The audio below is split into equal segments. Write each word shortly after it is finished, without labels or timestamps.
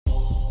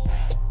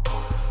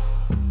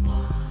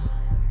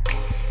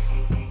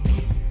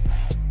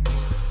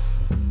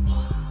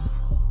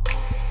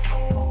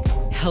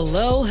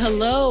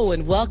Hello,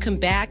 and welcome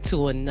back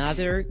to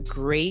another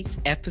great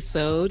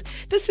episode.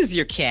 This is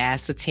your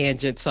cast, The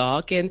Tangent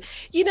Talk. And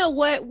you know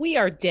what? We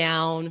are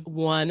down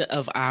one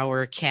of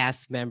our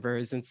cast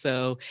members. And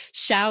so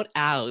shout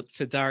out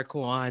to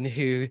Darkwan,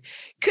 who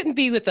couldn't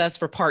be with us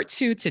for part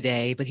 2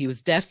 today, but he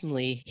was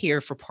definitely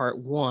here for part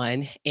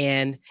 1.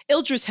 And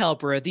Ildris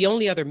Helbra, the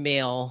only other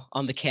male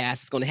on the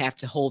cast, is going to have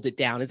to hold it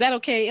down. Is that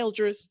okay,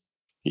 Ildris?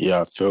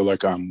 Yeah, I feel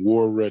like I'm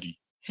war ready.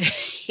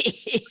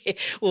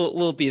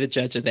 we'll be the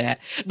judge of that.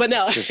 But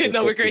no,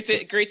 we're great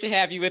to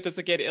have you with us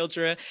again,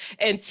 Ildra.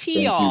 And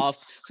Tioff,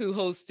 who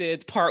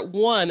hosted part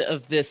 1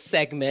 of this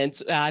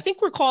segment. I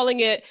think we're calling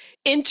it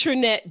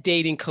Internet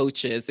Dating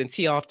Coaches. And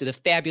Tioff did a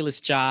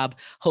fabulous job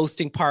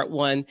hosting part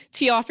 1.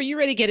 Tioff, are you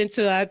ready to get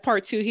into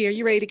part 2 here?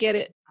 You ready to get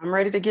it? I'm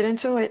ready to get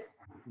into it.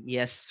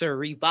 Yes,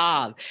 sirree,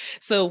 Bob.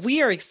 So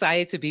we are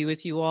excited to be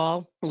with you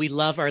all. We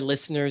love our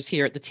listeners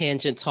here at The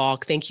Tangent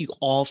Talk. Thank you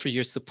all for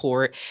your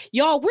support.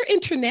 Y'all, we're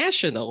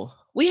international.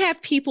 We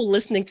have people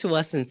listening to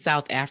us in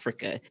South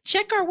Africa.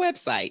 Check our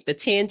website,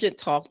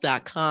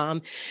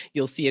 thetangenttalk.com.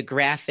 You'll see a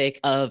graphic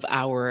of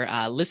our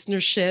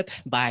listenership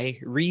by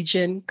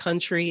region,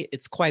 country.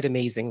 It's quite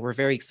amazing. We're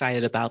very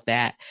excited about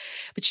that.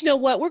 But you know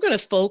what? We're going to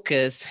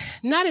focus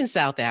not in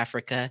South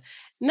Africa,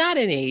 not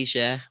in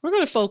Asia. We're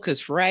going to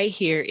focus right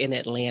here in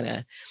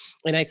Atlanta.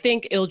 And I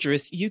think,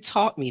 Ildris, you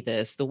taught me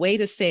this. The way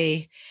to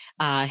say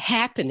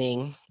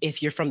happening,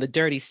 if you're from the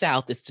dirty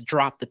South, is to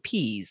drop the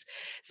P's.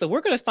 So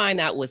we're going to find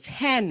out what's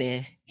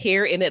happening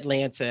here in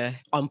Atlanta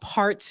on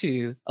part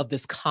 2 of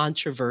this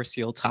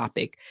controversial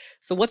topic.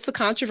 So what's the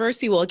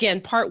controversy? Well, again,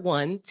 part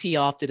 1,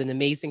 Tioff did an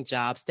amazing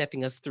job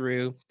stepping us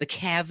through the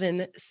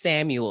Kevin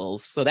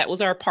Samuels. So that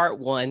was our part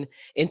 1,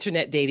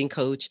 internet dating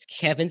coach,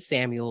 Kevin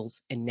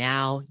Samuels, and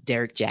now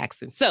Derrick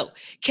Jaxn. So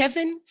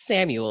Kevin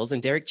Samuels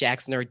and Derrick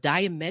Jaxn are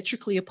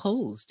diametrically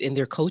opposed in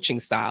their coaching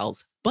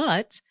styles,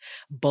 but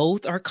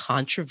both are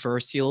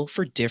controversial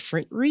for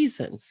different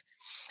reasons.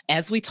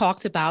 As we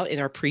talked about in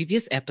our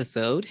previous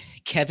episode,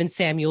 Kevin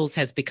Samuels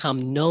has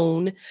become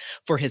known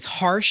for his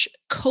harsh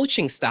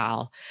coaching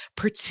style,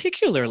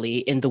 particularly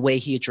in the way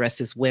he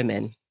addresses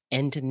women.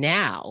 And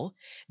now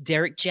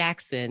Derrick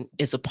Jaxn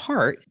is a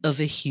part of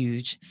a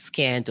huge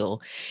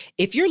scandal.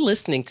 If you're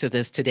listening to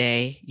this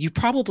today, you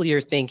probably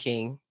are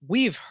thinking,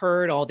 we've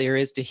heard all there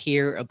is to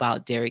hear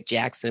about Derrick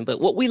Jaxn, but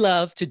what we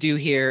love to do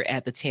here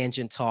at The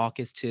Tangent Talk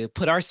is to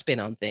put our spin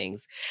on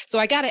things. So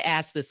I got to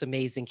ask this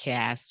amazing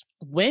cast,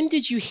 when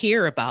did you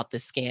hear about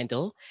this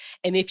scandal?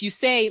 And if you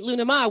say,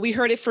 Luna Ma, we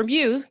heard it from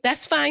you,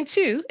 that's fine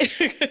too.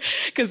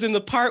 Because in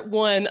the part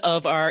 1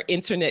 of our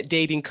Internet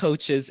Dating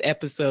Coaches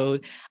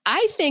episode,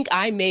 I think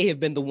I may have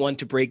been the one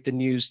to break the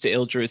news to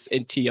Ildris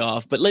and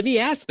Tioff. But let me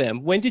ask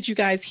them, when did you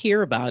guys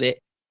hear about it?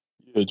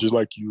 Yeah, just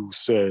like you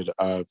said,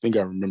 I think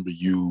I remember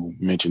you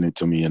mentioning it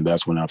to me, and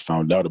that's when I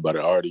found out about it.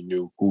 I already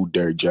knew who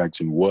Derrick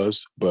Jaxn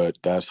was, but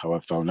that's how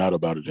I found out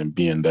about it. And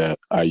being that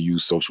I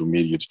use social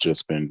media, it's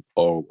just been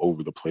all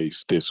over the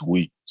place this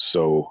week.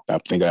 So I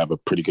think I have a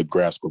pretty good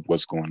grasp of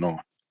what's going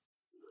on.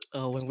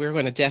 Oh, and we're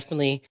going to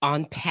definitely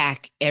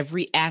unpack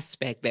every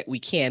aspect that we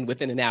can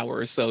within an hour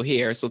or so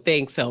here. So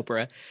thanks,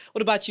 Helbra.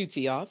 What about you,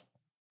 Tioff?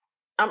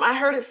 I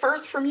heard it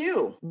first from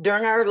you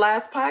during our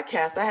last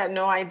podcast. I had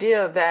no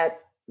idea that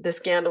the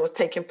scandal was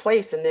taking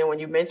place. And then when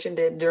you mentioned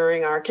it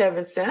during our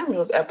Kevin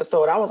Samuels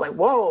episode, I was like,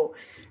 whoa,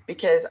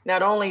 because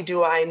not only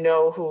do I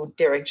know who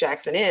Derrick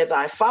Jaxn is,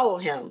 I follow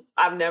him.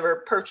 I've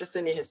never purchased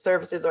any of his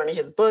services or any of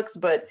his books,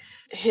 but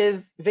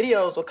his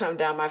videos will come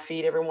down my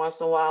feed every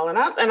once in a while. And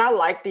I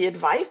like the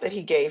advice that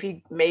he gave.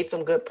 He made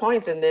some good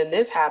points. And then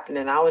this happened.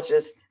 And I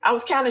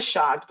was kind of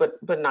shocked,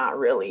 but not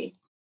really.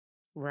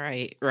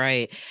 Right.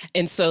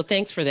 And so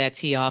thanks for that,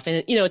 Tioff.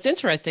 And, it's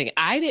interesting.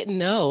 I didn't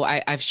know.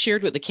 I've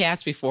shared with the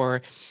cast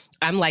before.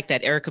 I'm like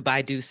that Erykah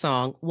Badu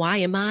song, Why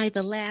Am I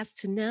the Last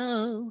to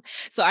Know?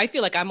 So I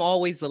feel like I'm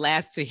always the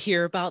last to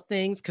hear about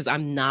things because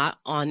I'm not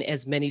on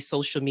as many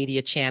social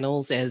media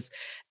channels as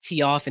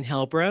Tioff and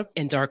Helbra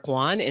and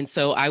Darkwan. And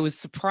so I was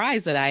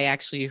surprised that I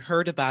actually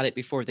heard about it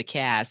before the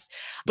cast.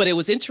 But it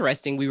was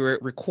interesting. We were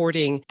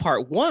recording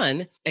part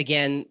 1,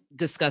 again,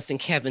 discussing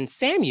Kevin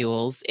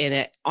Samuels.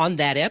 And on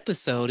that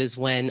episode is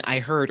when I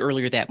heard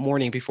earlier that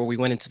morning before we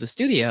went into the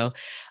studio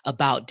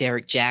about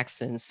Derrick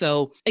Jaxn.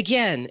 So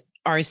again,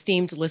 our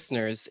esteemed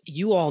listeners,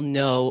 you all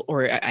know,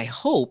 or I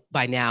hope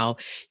by now,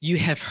 you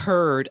have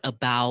heard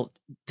about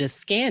this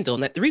scandal.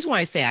 And the reason why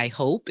I say I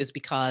hope is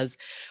because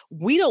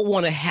we don't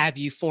want to have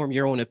you form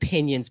your own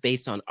opinions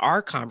based on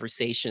our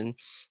conversation.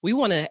 We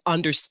want to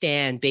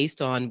understand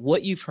based on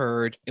what you've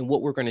heard and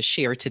what we're going to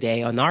share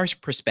today on our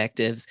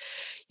perspectives,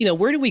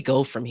 where do we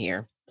go from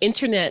here?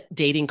 Internet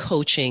dating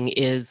coaching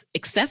is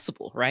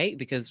accessible, right?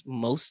 Because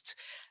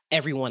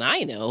everyone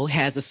I know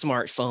has a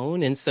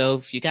smartphone. And so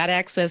if you got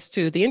access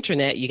to the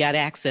internet, you got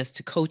access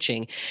to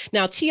coaching.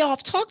 Now,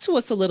 Tioff, talk to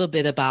us a little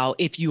bit about,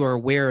 if you are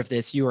aware of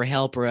this, you or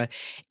Helbra,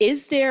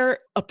 is there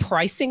a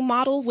pricing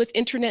model with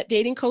internet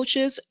dating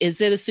coaches? Is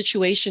it a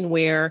situation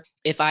where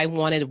If I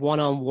wanted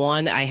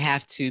one-on-one, I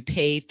have to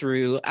pay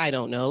through, I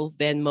don't know,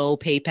 Venmo,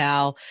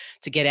 PayPal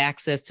to get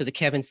access to the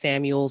Kevin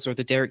Samuels or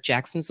the Derek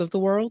Jacksons of the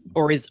world?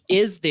 Or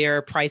is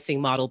their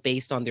pricing model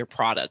based on their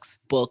products,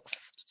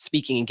 books,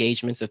 speaking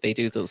engagements, if they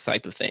do those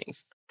type of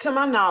things? To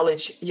my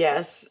knowledge,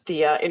 yes,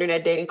 the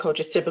internet dating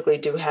coaches typically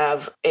do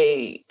have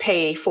a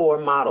pay for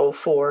model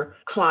for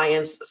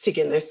clients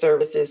seeking their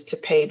services to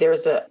pay.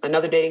 There's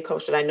another dating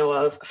coach that I know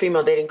of, a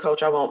female dating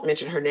coach. I won't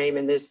mention her name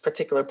in this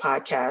particular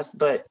podcast,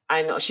 but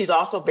I know she's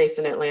also based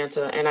in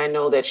Atlanta. And I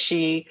know that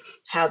she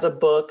has a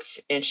book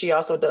and she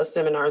also does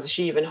seminars.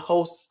 She even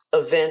hosts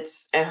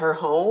events at her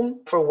home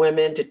for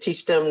women to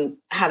teach them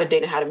how to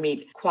date and how to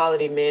meet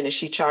quality men. And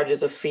she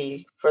charges a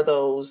fee for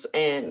those.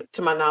 And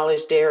to my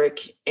knowledge,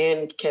 Derek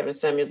and Kevin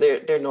Samuels,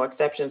 there are no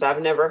exceptions.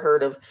 I've never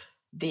heard of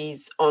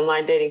these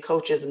online dating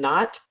coaches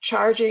not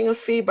charging a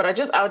fee, but I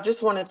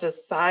just wanted to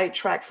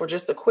sidetrack for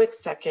just a quick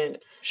second.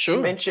 Sure.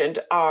 You mentioned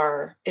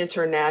our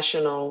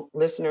international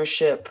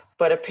listenership,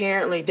 but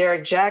apparently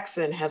Derek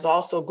Jackson has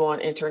also gone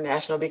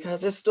international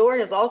because his story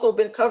has also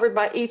been covered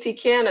by ET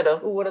Canada.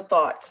 Who would have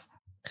thought?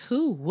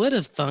 Who would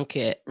have thunk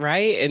it,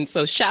 right? And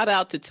so shout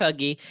out to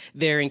Tuggy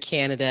there in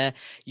Canada.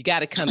 You got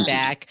to come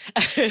back.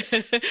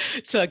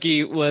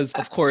 Tuggy was,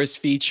 of course,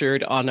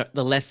 featured on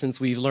the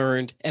Lessons We've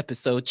Learned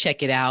episode.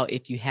 Check it out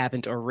if you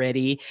haven't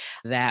already.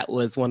 That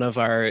was one of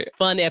our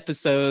fun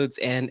episodes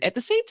and at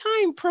the same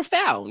time,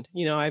 profound.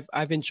 You know,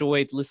 I've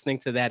enjoyed listening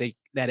to that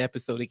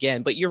episode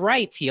again. But you're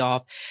right,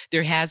 Tioff.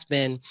 There has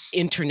been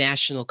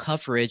international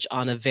coverage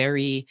on a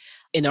very,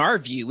 in our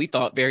view, we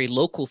thought very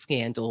local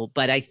scandal.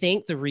 But I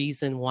think the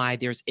reason why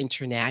there's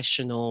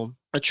international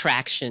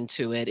attraction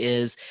to it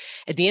is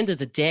at the end of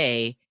the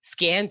day,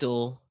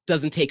 scandal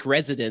doesn't take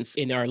residence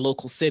in our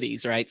local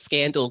cities, right?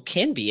 Scandal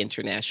can be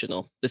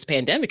international. This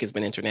pandemic has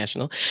been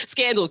international.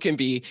 Scandal can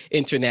be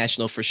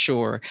international for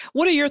sure.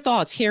 What are your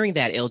thoughts hearing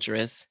that,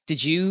 Idris?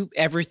 Did you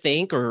ever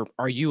think, or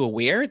are you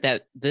aware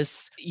that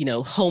this,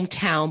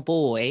 hometown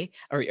boy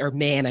or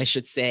man, I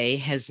should say,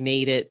 has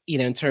made it,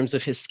 in terms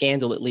of his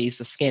scandal, at least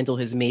the scandal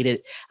has made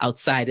it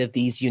outside of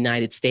these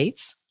United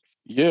States?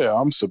 Yeah,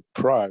 I'm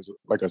surprised.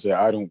 Like I said,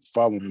 I don't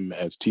follow him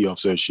as Tioff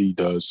says she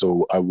does,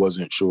 so I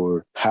wasn't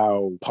sure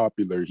how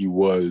popular he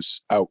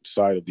was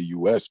outside of the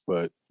U.S.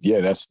 But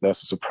yeah, that's a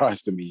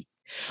surprise to me.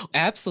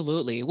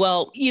 Absolutely.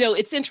 Well,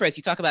 it's interesting.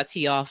 You talk about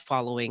Tioff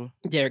following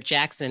Derek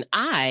Jackson.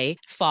 I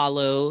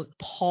follow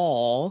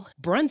Paul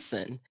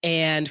Brunson.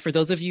 And for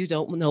those of you who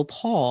don't know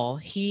Paul,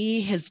 he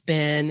has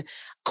been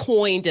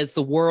coined as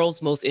the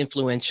world's most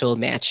influential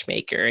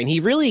matchmaker. And he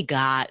really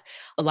got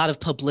a lot of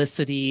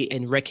publicity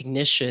and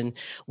recognition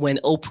when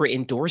Oprah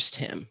endorsed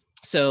him.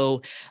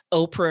 So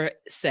Oprah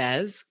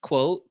says,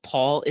 quote,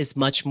 Paul is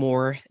much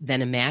more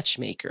than a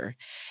matchmaker.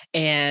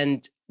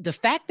 And the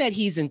fact that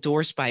he's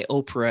endorsed by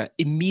Oprah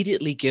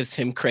immediately gives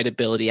him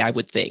credibility, I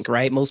would think,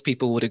 right? Most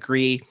people would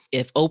agree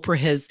if Oprah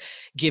has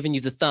given you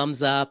the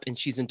thumbs up and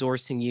she's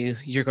endorsing you,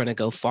 you're going to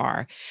go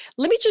far.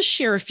 Let me just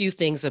share a few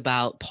things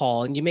about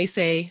Paul. And you may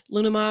say,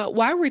 Lunama,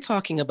 why are we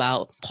talking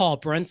about Paul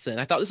Brunson?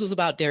 I thought this was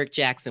about Derek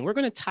Jackson. We're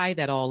going to tie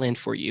that all in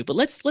for you. But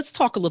let's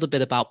talk a little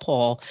bit about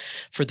Paul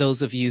for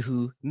those of you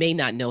who may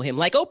not know him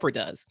like Oprah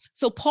does.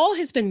 So Paul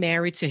has been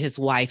married to his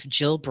wife,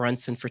 Jill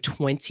Brunson, for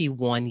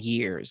 21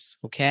 years,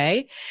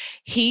 okay?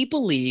 He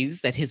believes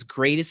that his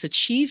greatest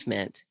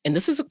achievement, and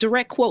this is a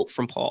direct quote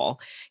from Paul,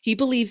 he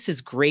believes his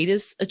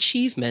greatest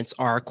achievements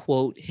are,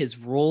 quote, his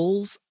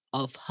roles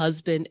of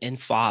husband and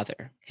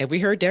father. Have we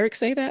heard Derek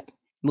say that?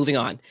 Moving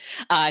on.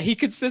 He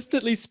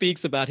consistently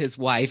speaks about his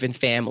wife and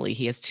family.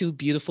 He has two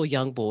beautiful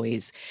young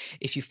boys.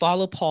 If you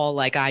follow Paul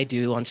like I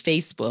do on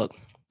Facebook,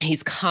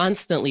 he's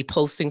constantly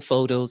posting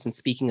photos and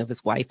speaking of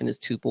his wife and his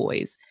two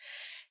boys.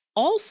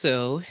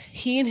 Also,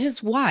 he and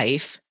his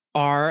wife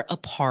are a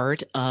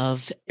part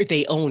of,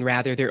 they own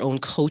rather, their own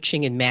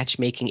coaching and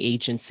matchmaking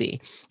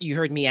agency. You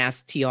heard me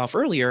ask Tioff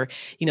earlier,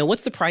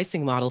 what's the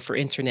pricing model for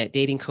internet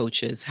dating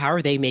coaches? How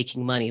are they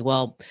making money?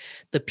 Well,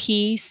 the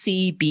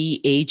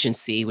PCB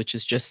agency, which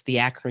is just the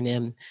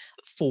acronym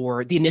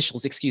for the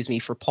initials,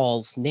 for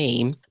Paul's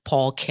name,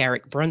 Paul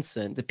Carrick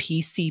Brunson, the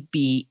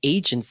PCB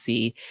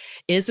agency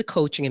is a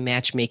coaching and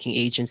matchmaking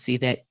agency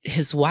that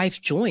his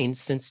wife joined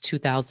since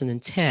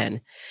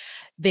 2010.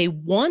 They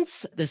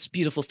once, this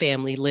beautiful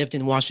family, lived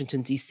in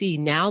Washington, D.C.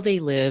 Now they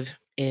live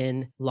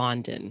in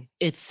London.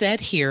 It's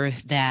said here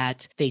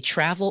that they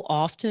travel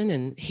often,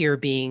 and here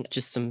being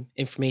just some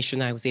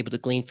information I was able to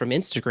glean from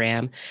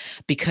Instagram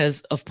because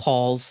of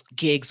Paul's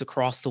gigs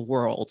across the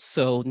world.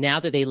 So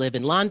now that they live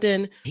in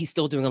London, he's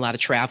still doing a lot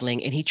of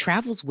traveling, and he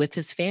travels with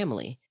his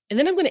family. And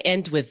then I'm going to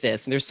end with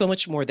this, and there's so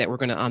much more that we're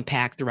going to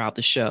unpack throughout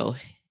the show.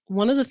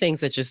 One of the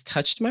things that just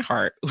touched my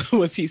heart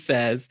was he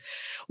says,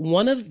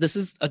 this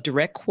is a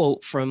direct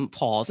quote from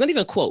Paul. It's not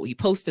even a quote. He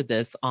posted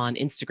this on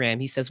Instagram.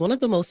 He says, one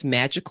of the most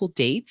magical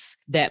dates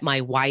that my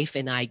wife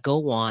and I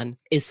go on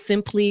is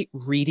simply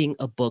reading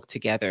a book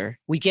together.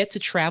 We get to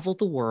travel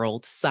the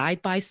world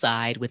side by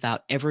side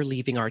without ever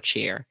leaving our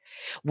chair.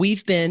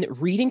 We've been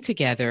reading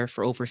together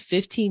for over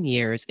 15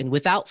 years, and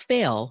without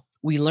fail,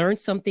 we learn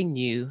something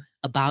new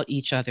about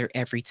each other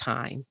every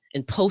time.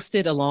 And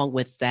posted along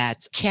with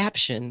that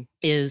caption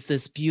is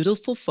this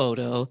beautiful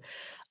photo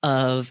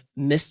of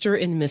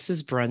Mr. and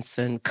Mrs.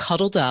 Brunson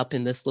cuddled up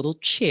in this little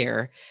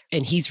chair,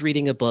 and he's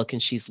reading a book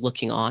and she's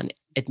looking on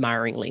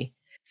admiringly.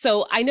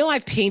 So I know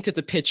I've painted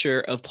the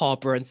picture of Paul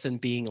Brunson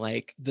being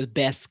like the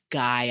best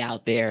guy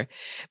out there,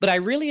 but I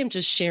really am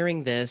just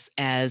sharing this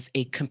as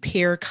a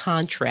compare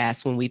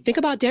contrast when we think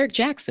about Derrick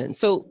Jaxn.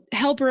 So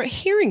Helber,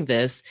 hearing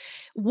this,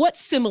 what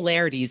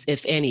similarities,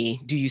 if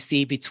any, do you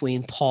see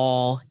between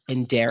Paul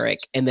and Derrick?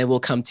 And then we'll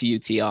come to you,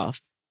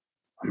 Tioff.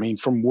 I mean,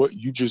 from what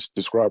you just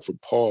described for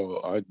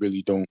Paul, I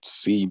really don't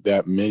see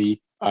that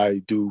many.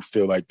 I do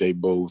feel like they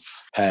both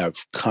have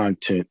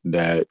content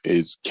that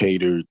is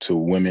catered to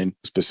women,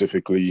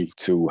 specifically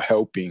to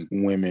helping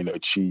women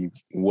achieve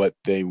what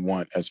they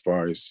want as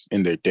far as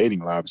in their dating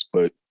lives.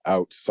 But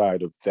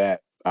outside of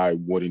that, I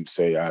wouldn't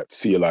say I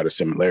see a lot of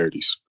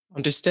similarities.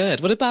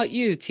 Understood. What about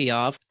you,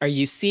 Tioff? Are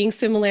you seeing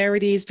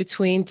similarities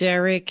between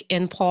Derrick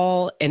and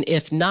Paul? And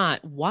if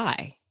not,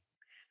 why?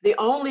 The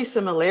only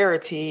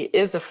similarity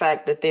is the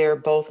fact that they're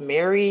both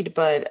married,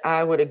 but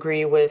I would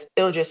agree with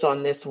Iljus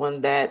on this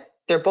one that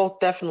they're both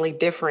definitely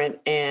different.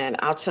 And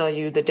I'll tell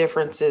you the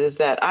differences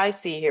that I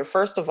see here.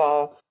 First of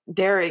all,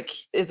 Derrick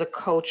is a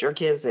coach or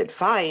gives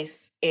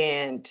advice,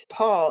 and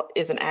Paul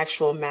is an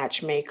actual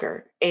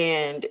matchmaker.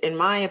 And in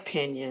my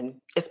opinion,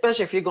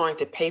 especially if you're going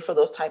to pay for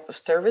those type of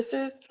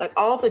services, like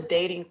all the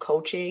dating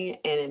coaching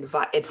and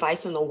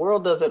advice in the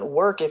world doesn't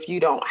work if you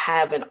don't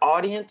have an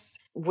audience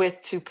with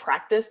to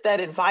practice that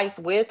advice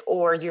with,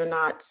 or you're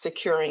not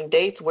securing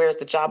dates. Whereas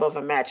the job of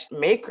a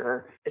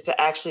matchmaker is to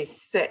actually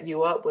set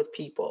you up with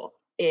people.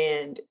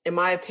 And in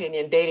my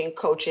opinion, dating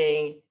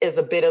coaching is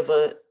a bit of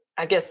a,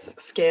 I guess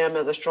scam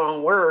is a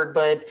strong word,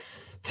 but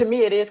to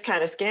me, it is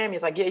kind of scammy.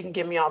 It's like, yeah, you can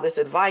give me all this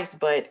advice,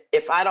 but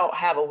if I don't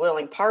have a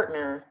willing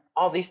partner,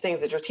 all these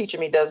things that you're teaching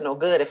me does no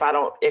good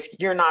if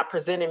you're not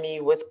presenting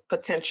me with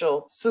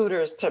potential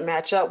suitors to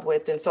match up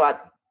with. And so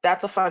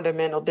that's a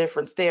fundamental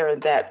difference there,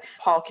 in that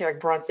Paul Carrick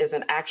Brunson is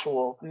an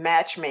actual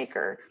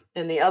matchmaker.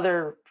 And the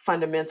other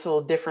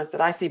fundamental difference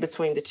that I see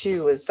between the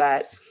two is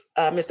that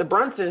Mr.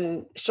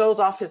 Brunson shows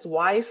off his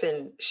wife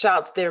and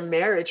shouts their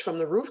marriage from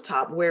the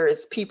rooftop,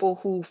 whereas people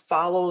who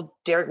follow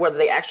Derrick, whether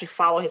they actually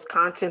follow his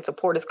content,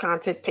 support his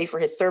content, pay for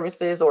his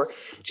services, or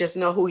just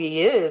know who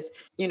he is,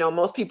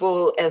 most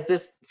people, as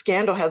this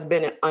scandal has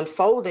been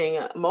unfolding,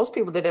 most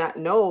people did not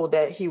know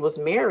that he was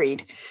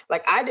married.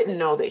 Like, I didn't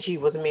know that he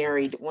was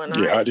married when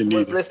I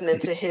was listening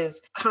to his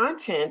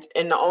content.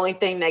 And the only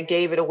thing that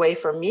gave it away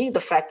for me, the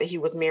fact that he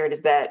was married,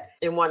 is that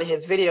in one of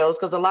his videos,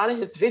 because a lot of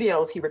his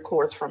videos he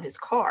records from his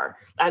car,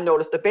 I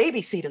noticed the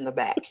baby seat in the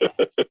back.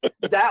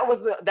 That was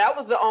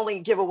the only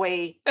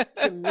giveaway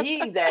to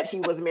me that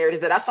he was married,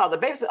 is that I saw the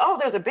baby. Oh,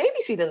 there's a baby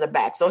seat in the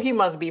back, so he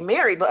must be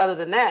married. But other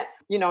than that,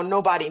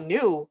 nobody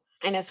knew.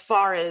 And as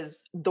far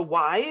as the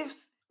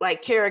wives,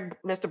 like Carrick,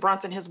 Mr.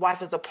 Brunson, his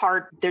wife is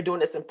they're doing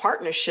this in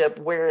partnership,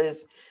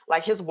 whereas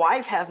like his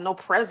wife has no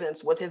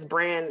presence with his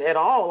brand at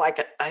all.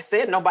 Like I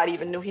said, nobody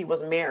even knew he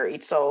was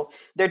married. So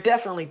they're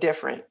definitely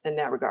different in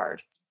that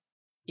regard.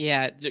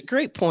 Yeah,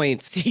 great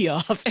points,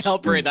 Tioff.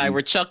 Helber and I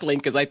were chuckling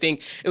because I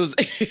think it was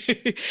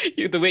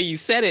the way you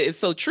said it is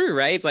so true,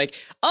 right? It's like,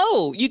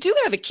 oh, you do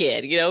have a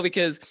kid,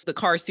 because the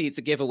car seat's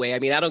a giveaway. I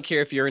mean, I don't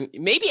care if you're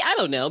maybe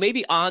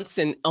aunts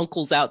and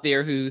uncles out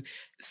there who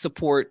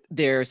support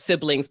their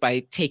siblings by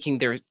taking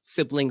their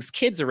siblings'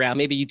 kids around.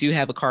 Maybe you do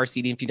have a car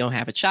seat if you don't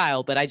have a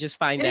child, but I just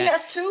find that he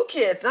has two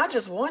kids, not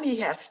just one. He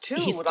has two.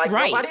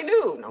 Right. Nobody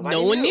knew.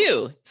 No one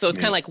knew. So it's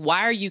kind of like,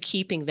 why are you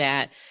keeping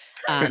that?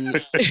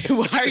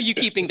 Why are you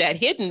keeping that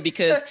hidden?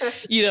 Because,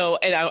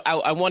 and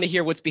I want to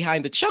hear what's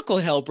behind the chuckle,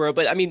 Helber.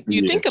 But I mean,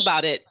 you think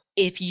about it,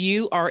 if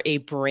you are a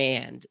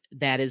brand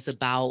that is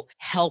about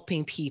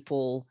helping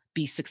people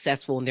be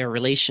successful in their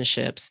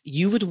relationships,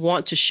 you would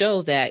want to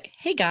show that,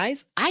 hey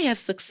guys, I have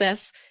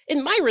success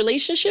in my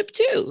relationship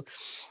too.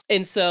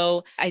 And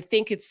so I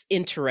think it's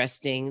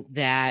interesting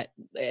that,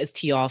 as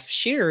Tioff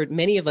shared,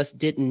 many of us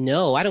didn't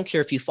know. I don't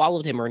care if you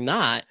followed him or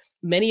not.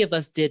 Many of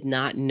us did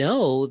not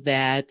know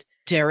that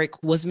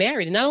Derrick was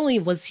married. And not only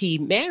was he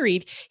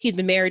married, he'd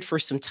been married for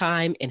some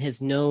time and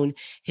has known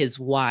his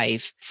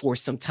wife for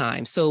some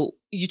time. So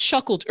you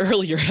chuckled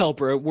earlier,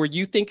 Helber. Were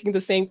you thinking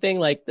the same thing,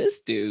 like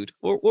this dude?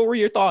 What were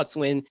your thoughts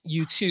when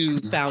you two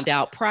found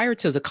out prior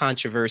to the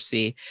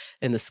controversy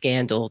and the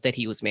scandal that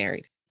he was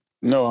married?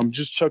 No, I'm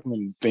just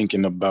chuckling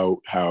thinking about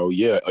how,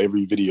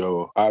 every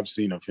video I've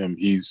seen of him,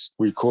 he's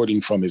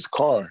recording from his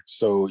car.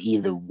 So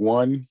either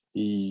one,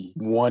 he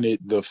wanted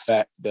the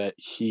fact that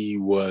he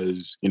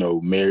was,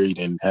 married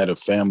and had a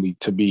family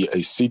to be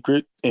a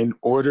secret in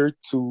order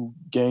to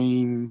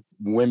gain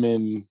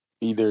women,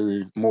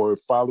 either more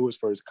followers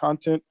for his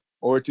content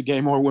or to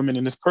gain more women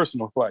in his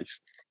personal life.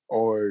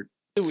 Or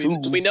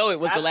we know it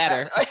was the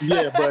latter.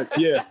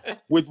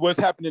 With what's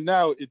happening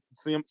now, it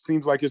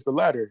seems like it's the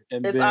latter.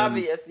 And it's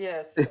obvious,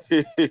 yes.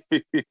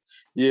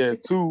 Yeah,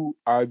 two,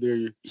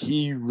 either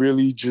he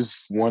really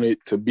just wanted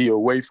to be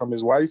away from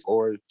his wife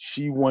or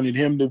she wanted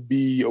him to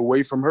be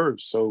away from her.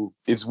 So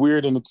it's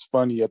weird and it's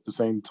funny at the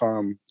same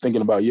time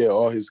thinking about,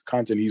 all his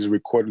content he's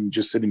recording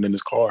just sitting in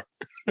his car.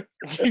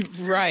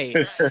 Right.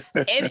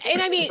 And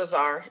I mean, it's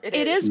bizarre.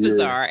 It is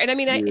bizarre. And I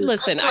mean, Yeah.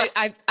 listen,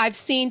 I've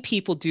seen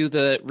people do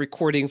the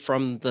recording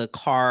from the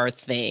car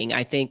thing.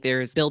 I think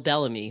there's Bill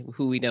Bellamy,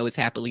 who we know is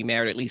happily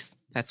married, at least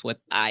that's what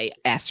I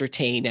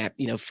ascertain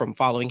from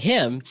following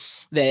him,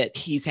 that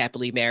he's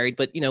happily married.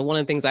 But, one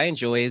of the things I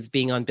enjoy is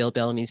being on Bill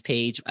Bellamy's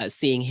page,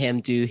 seeing him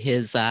do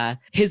his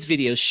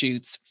video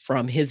shoots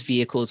from his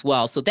vehicle as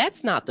well. So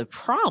that's not the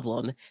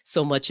problem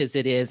so much as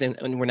it is,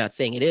 and we're not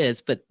saying it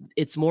is, but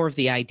it's more of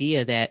the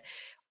idea that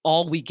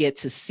all we get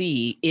to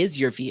see is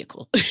your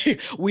vehicle.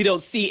 We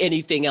don't see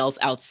anything else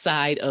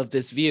outside of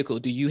this vehicle.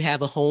 Do you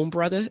have a home,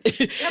 brother?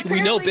 We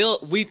know Bill.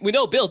 We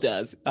know Bill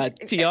does.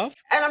 T-Off.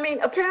 And I mean,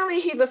 apparently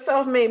he's a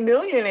self-made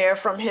millionaire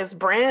from his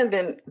brand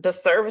and the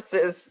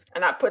services.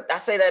 And I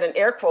say that in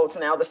air quotes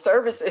now. The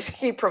services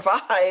he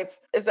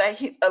provides is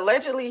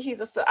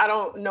that I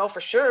don't know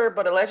for sure,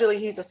 but allegedly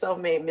he's a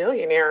self-made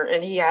millionaire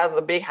and he has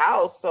a big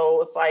house.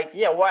 So it's like,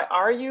 what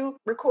are you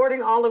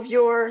recording all of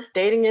your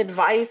dating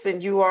advice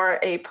and you are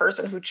a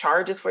person who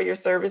charges for your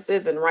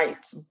services and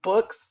writes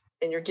books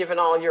and you're giving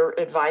all your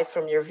advice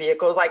from your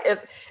vehicles? Like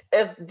as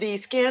the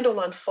scandal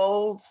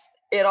unfolds,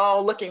 it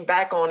all looking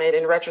back on it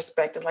in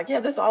retrospect is like,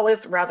 this all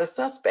is rather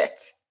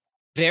suspect.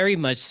 Very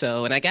much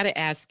so. And I got to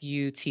ask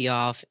you,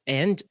 T-Off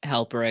and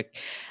Helbrick,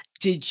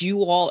 did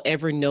you all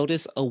ever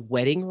notice a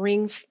wedding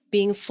ring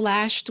being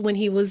flashed when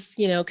he was,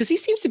 because he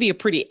seems to be a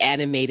pretty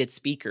animated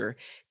speaker.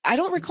 I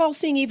don't recall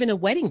seeing even a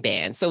wedding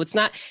band. So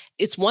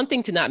it's one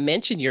thing to not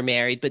mention you're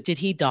married, but did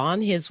he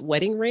don his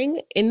wedding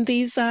ring in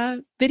these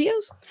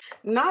videos?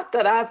 Not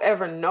that I've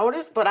ever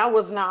noticed, but I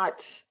was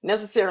not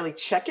necessarily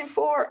checking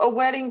for a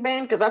wedding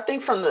band because I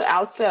think from the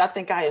outset,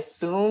 I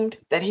assumed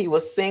that he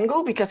was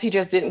single because he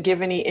just didn't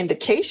give any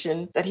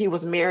indication that he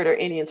was married or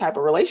any type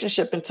of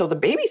relationship until the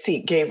baby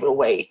seat gave it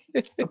away.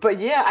 But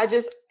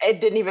it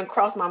didn't even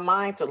cross my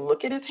mind to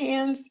look at his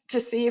hands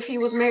to see if he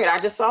was married. I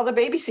just saw the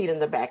baby seat in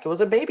the back. It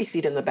was a baby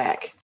seat in the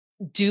back.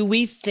 Do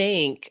we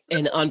think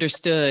and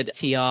understood,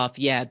 T-Off,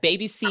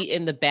 baby seat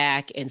in the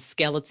back and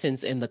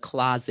skeletons in the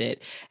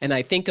closet. And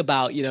I think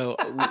about,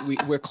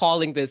 we're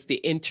calling this the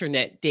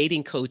internet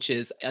dating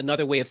coaches.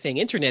 Another way of saying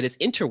internet is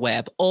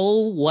interweb.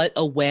 Oh, what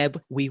a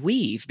web we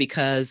weave.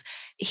 Because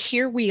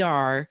here we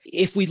are.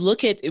 If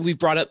we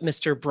brought up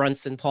Mr.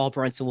 Brunson, Paul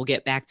Brunson, we'll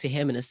get back to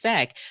him in a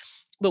sec.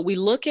 But we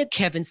look at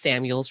Kevin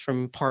Samuels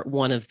from part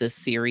 1 of this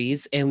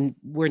series, and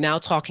we're now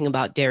talking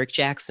about Derrick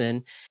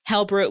Jaxn.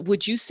 Helbert,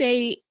 would you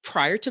say,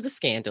 prior to the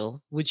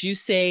scandal, would you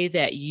say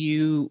that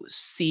you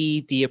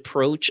see the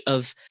approach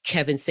of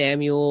Kevin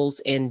Samuels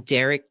and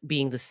Derrick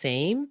being the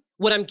same?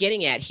 What I'm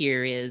getting at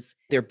here is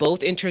they're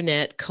both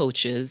internet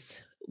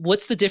coaches.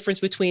 What's the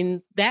difference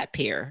between that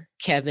pair,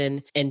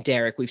 Kevin and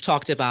Derrick? We've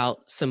talked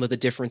about some of the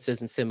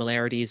differences and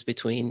similarities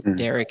between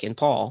Derrick and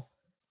Paul.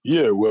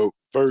 Yeah, well,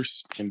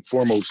 first and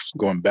foremost,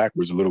 going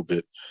backwards a little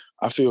bit,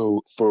 I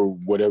feel for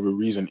whatever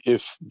reason,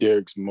 if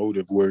Derrick's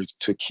motive were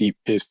to keep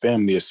his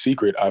family a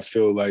secret, I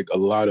feel like a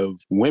lot of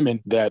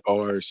women that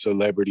are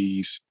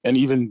celebrities and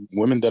even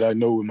women that I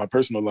know in my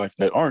personal life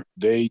that aren't,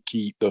 they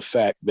keep the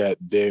fact that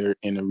they're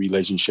in a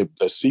relationship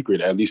a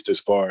secret, at least as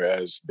far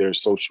as their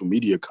social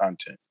media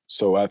content.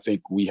 So I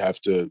think we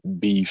have to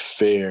be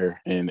fair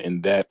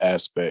in that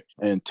aspect.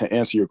 And to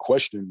answer your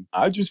question,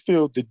 I just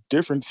feel the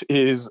difference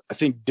is I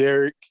think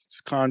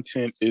Derrick's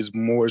content is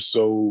more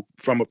so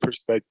from a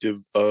perspective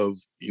of,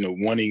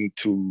 wanting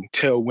to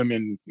tell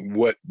women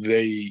what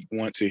they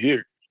want to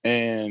hear.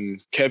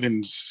 And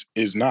Kevin's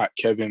is not.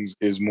 Kevin's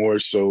is more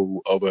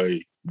so of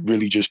a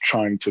really just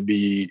trying to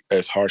be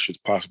as harsh as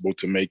possible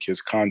to make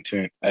his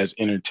content as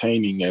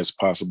entertaining as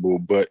possible.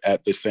 But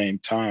at the same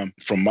time,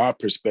 from my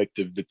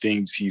perspective, the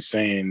things he's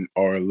saying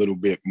are a little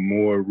bit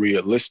more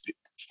realistic.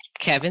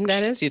 Kevin,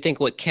 that is? You think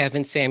what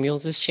Kevin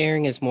Samuels is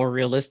sharing is more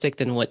realistic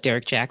than what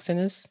Derrick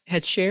Jaxn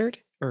had shared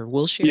or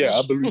will share? Yeah,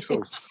 I believe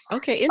so.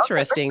 Okay,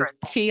 interesting.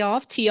 Tee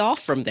off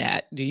from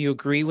that. Do you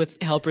agree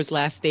with Helber's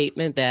last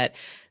statement that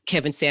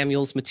Kevin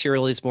Samuels'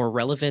 material is more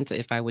relevant,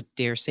 if I would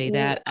dare say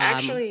that?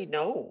 Actually,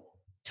 no.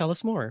 Tell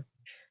us more.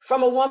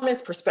 From a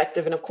woman's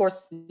perspective, and of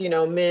course,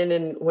 men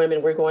and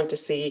women, we're going to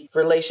see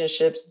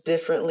relationships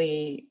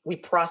differently. We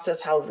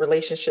process how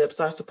relationships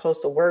are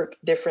supposed to work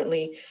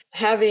differently.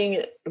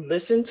 Having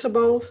listened to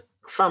both,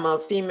 from a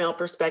female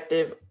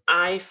perspective,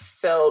 I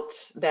felt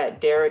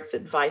that Derrick's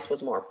advice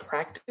was more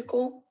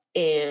practical.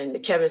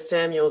 And Kevin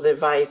Samuels'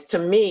 advice, to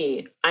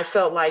me, I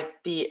felt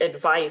like the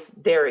advice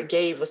Derrick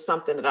gave was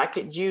something that I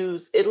could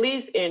use, at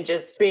least in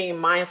just being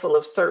mindful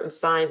of certain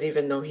signs,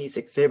 even though he's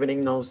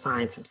exhibiting those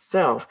signs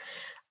himself,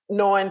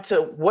 knowing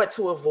what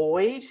to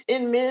avoid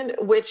in men,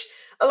 which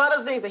a lot of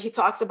the things that he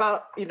talks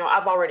about,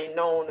 I've already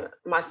known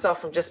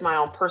myself from just my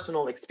own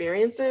personal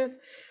experiences.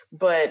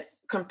 But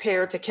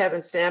compared to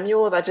Kevin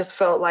Samuels. I just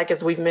felt like,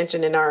 as we've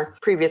mentioned in our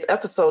previous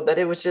episode, that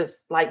it was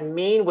just like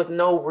mean with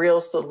no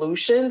real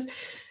solutions.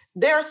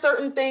 There are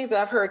certain things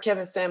that I've heard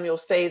Kevin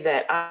Samuels say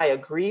that I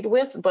agreed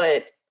with,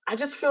 but I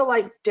just feel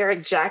like Derrick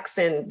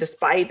Jaxn,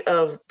 despite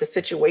of the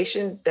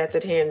situation that's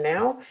at hand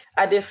now,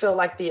 I did feel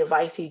like the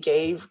advice he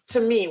gave to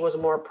me was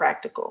more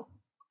practical.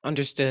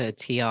 Understood,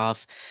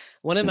 Tioff.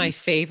 One of my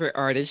favorite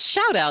artists,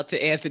 shout out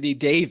to Anthony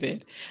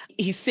David.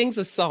 He sings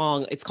a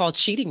song, it's called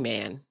Cheating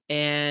Man.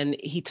 And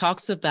he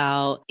talks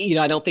about,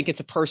 I don't think it's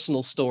a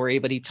personal story,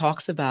 but he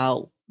talks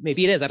about,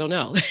 maybe it is, I don't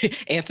know.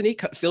 Anthony,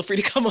 feel free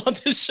to come on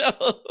the show.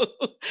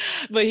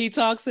 But he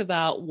talks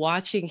about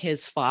watching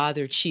his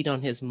father cheat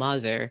on his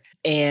mother.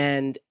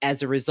 And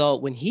as a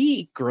result, when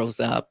he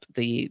grows up,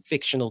 the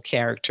fictional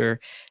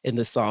character in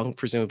the song,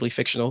 presumably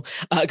fictional,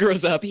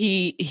 grows up,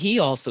 he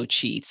also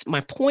cheats.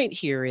 My point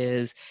here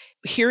is,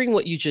 hearing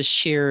what you just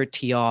shared,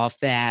 Tioff,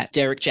 that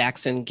Derrick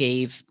Jaxn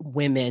gave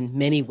women,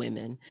 many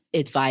women,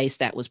 advice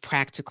that was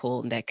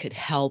practical and that could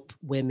help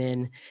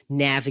women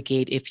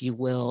navigate, if you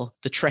will,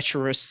 the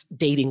treacherous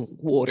dating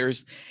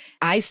waters.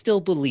 I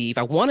still believe,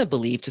 I want to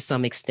believe to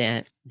some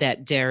extent,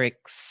 that Derrick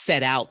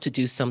set out to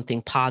do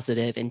something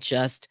positive, and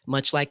just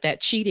much like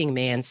that Cheating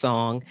Man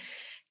song,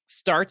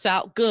 starts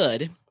out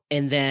good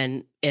and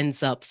then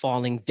ends up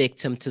falling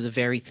victim to the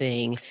very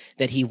thing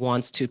that he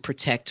wants to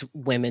protect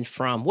women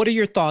from. What are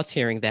your thoughts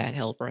hearing that,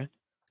 Helbra?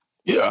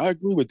 Yeah, I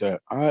agree with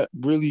that. I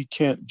really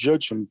can't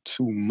judge him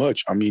too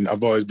much. I mean,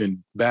 I've always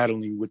been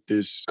battling with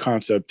this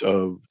concept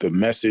of the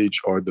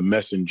message or the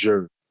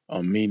messenger,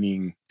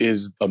 meaning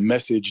is a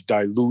message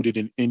diluted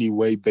in any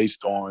way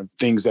based on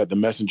things that the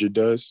messenger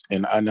does?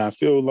 And I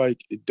feel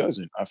like it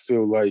doesn't. I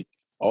feel like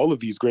all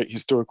of these great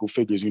historical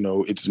figures,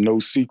 it's no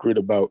secret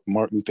about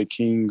Martin Luther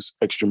King's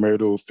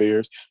extramarital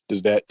affairs.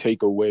 Does that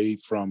take away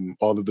from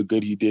all of the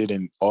good he did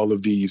and all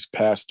of these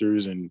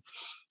pastors? And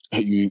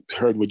you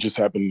heard what just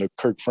happened to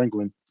Kirk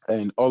Franklin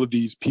and all of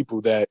these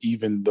people that,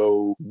 even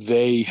though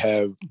they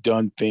have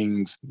done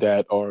things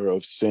that are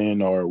of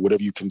sin or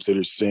whatever you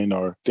consider sin,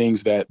 or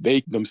things that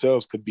they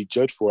themselves could be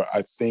judged for,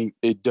 I think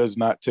it does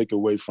not take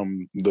away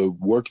from the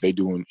work they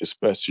do,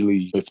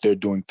 especially if they're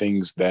doing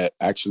things that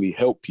actually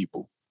help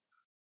people.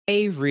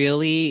 I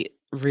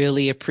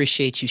really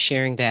appreciate you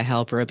sharing that,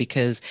 Helbra,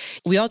 because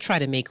we all try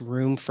to make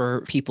room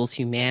for people's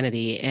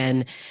humanity.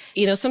 And,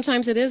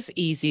 sometimes it is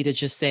easy to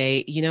just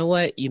say, you know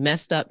what, you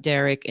messed up,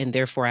 Derrick, and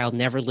therefore I'll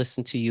never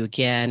listen to you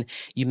again.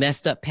 You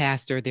messed up,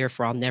 pastor,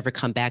 therefore I'll never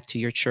come back to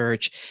your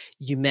church.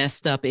 You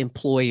messed up,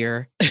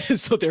 employer,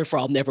 so therefore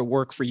I'll never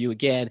work for you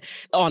again,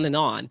 on and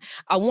on.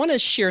 I want to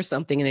share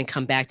something and then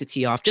come back to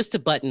Tioff, just to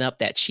button up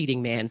that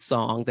Cheating Man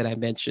song that I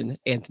mentioned,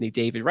 Anthony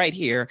David, right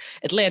here,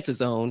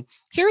 Atlanta's own.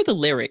 Here are the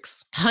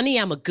lyrics. Honey,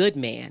 I'm a good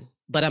man,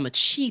 but I'm a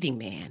cheating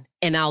man.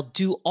 And I'll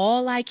do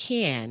all I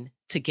can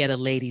to get a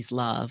lady's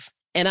love.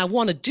 And I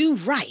want to do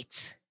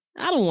right.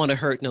 I don't want to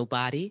hurt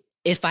nobody.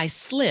 If I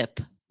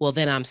slip, well,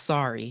 then I'm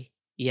sorry.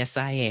 Yes,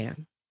 I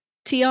am.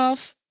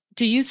 Tioff,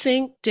 do you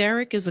think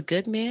Derrick is a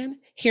good man?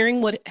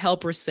 Hearing what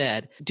Helbra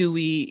said, do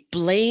we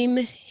blame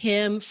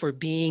him for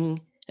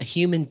being a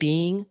human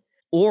being?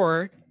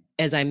 Or,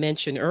 as I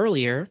mentioned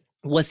earlier,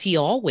 was he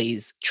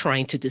always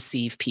trying to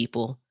deceive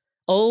people?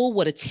 Oh,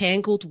 what a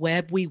tangled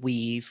web we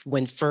weave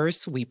when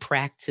first we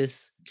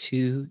practice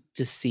to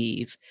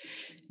deceive.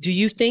 Do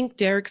you think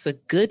Derrick's a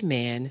good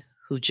man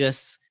who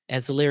just,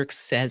 as the lyrics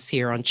says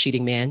here on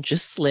Cheating Man,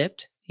 just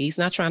slipped? He's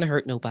not trying to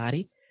hurt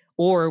nobody.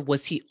 Or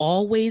was he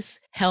always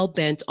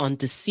hell-bent on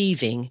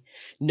deceiving,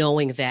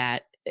 knowing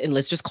that, and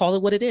let's just call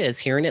it what it is,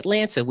 here in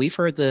Atlanta, we've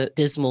heard the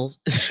dismal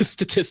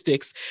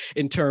statistics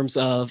in terms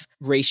of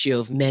ratio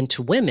of men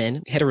to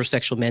women,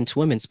 heterosexual men to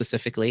women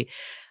specifically.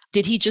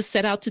 Did he just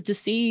set out to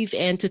deceive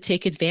and to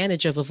take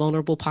advantage of a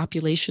vulnerable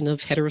population of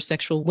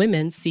heterosexual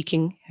women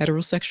seeking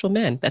heterosexual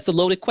men? That's a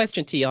loaded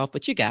question, Tioff,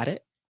 but you got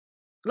it.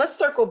 Let's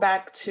circle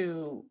back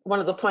to one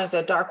of the points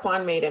that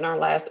Darquan made in our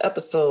last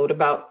episode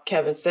about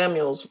Kevin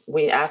Samuels.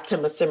 We asked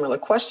him a similar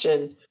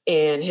question,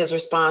 and his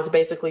response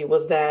basically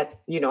was that,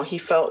 he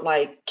felt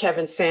like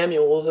Kevin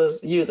Samuels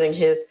is using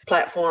his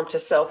platform to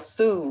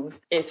self-soothe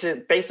and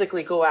to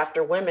basically go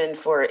after women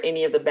for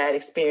any of the bad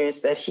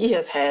experience that he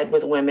has had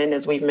with women.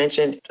 As we've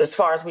mentioned, as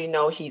far as we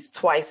know, he's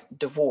twice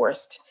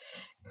divorced.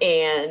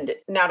 And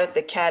now that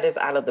the cat is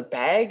out of the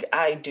bag,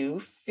 I do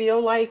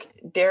feel like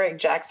Derrick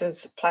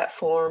Jaxn's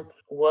platform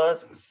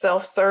was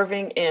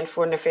self-serving and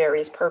for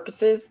nefarious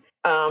purposes.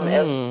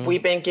 As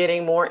we've been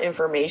getting more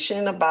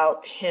information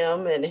about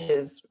him and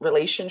his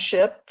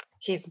relationship,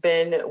 he's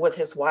been with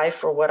his wife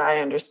for what I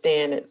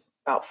understand is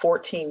about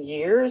 14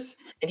 years,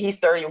 and he's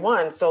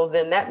 31. So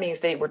then that means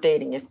they were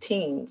dating as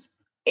teens.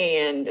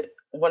 And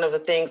one of the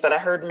things that I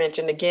heard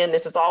mentioned, again,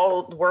 this is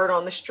all word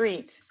on the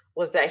street,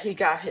 was that he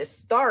got his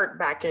start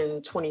back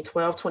in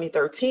 2012,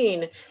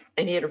 2013,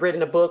 and he had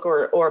written a book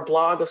or a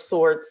blog of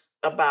sorts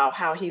about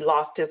how he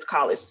lost his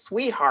college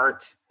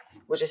sweetheart,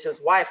 which is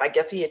his wife. I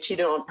guess he had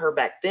cheated on her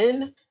back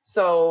then.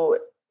 So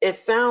it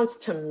sounds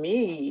to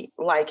me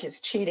like his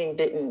cheating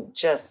didn't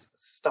just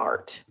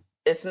start.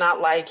 It's not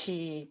like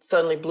he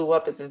suddenly blew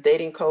up as his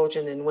dating coach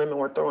and then women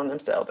were throwing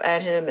themselves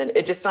at him. And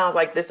it just sounds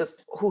like this is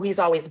who he's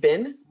always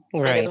been.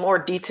 And as Right. more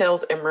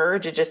details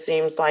emerge, it just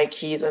seems like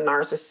he's a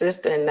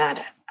narcissist and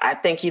that I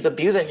think he's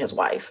abusing his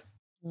wife.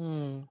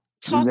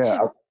 Talk Yeah,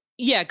 to,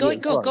 yeah, yeah. Sorry,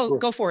 go ahead.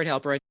 go for it,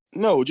 Helbert.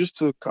 No, just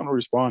to kind of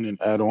respond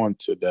and add on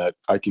to that,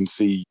 I can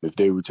see if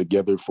they were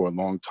together for a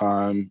long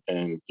time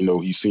and,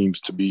 he seems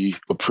to be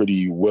a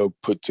pretty well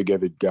put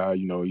together guy.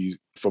 He's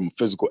from a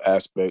physical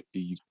aspect,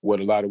 he's what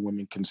a lot of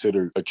women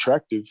consider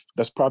attractive.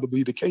 That's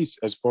probably the case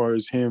as far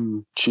as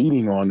him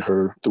cheating on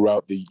her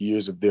throughout the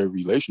years of their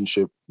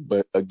relationship.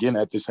 But again,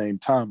 at the same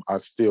time, I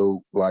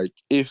feel like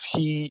if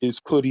he is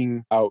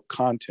putting out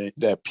content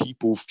that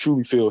people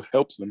truly feel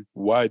helps them,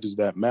 why does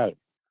that matter?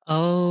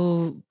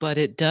 Oh, but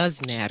it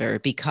does matter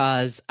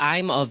because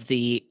I'm of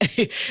the,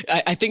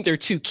 I think there are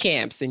two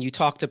camps, and you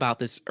talked about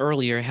this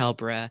earlier,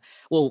 Helbra.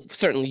 Well,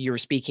 certainly you were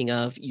speaking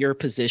of your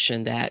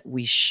position that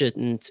we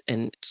shouldn't,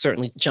 and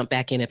certainly jump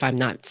back in if I'm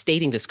not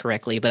stating this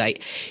correctly, but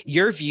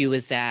your view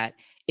is that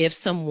if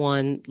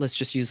someone, let's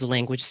just use the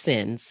language,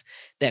 sins,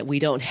 that we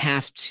don't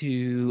have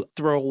to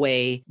throw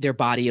away their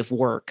body of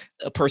work.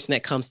 A person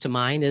that comes to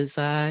mind is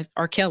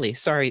R. Kelly.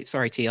 Sorry,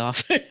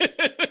 T-Off.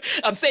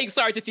 I'm saying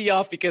sorry to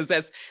T-Off because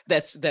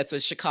that's a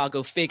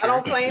Chicago figure. I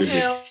don't claim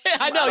him.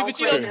 I know, but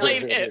you don't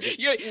claim him.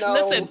 No.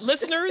 Listen,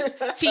 listeners,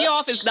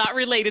 T-Off is not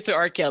related to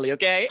R. Kelly,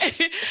 okay?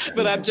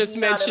 But I'm just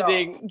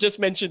mentioning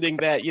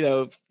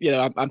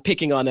that I'm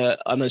picking on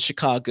a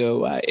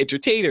Chicago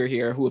entertainer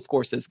here who, of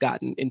course, has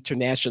gotten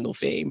international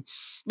fame.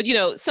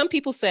 But some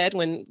people said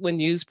when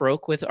news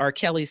broke with R.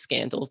 Kelly's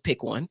scandal,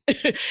 pick one,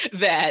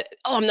 that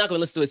I'm not going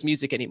to listen to his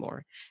music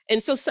anymore.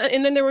 And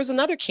then there was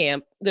another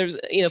camp. There's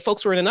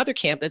folks were in another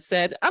camp that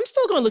said, I'm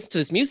still going to listen to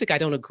his music. I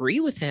don't agree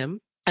with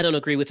him. I don't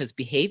agree with his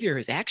behavior,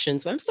 his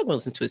actions, but I'm still going to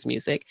listen to his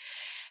music.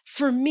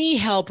 For me,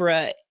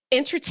 Helbra,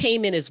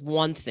 entertainment is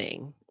one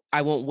thing.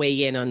 I won't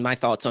weigh in on my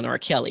thoughts on R.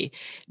 Kelly,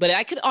 but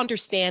I could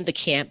understand the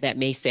camp that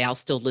may say I'll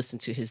still listen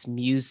to his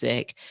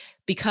music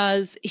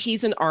because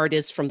he's an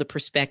artist from the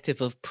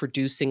perspective of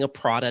producing a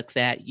product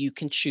that you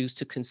can choose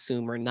to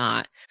consume or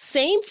not.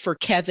 Same for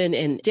Kevin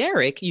and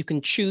Derek, you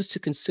can choose to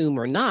consume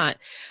or not.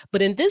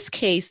 But in this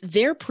case,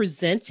 they're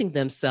presenting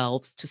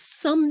themselves to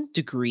some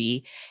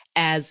degree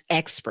as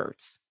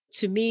experts.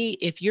 To me,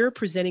 if you're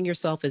presenting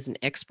yourself as an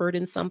expert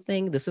in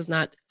something, this is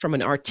not from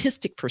an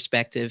artistic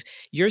perspective.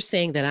 You're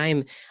saying that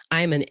I'm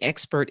an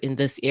expert in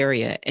this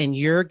area and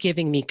you're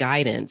giving me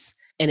guidance.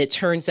 And it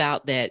turns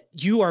out that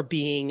you are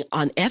being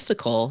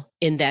unethical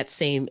in that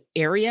same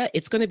area,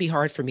 it's going to be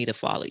hard for me to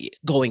follow you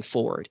going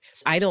forward.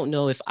 I don't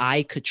know if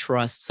I could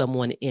trust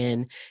someone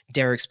in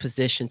Derek's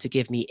position to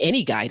give me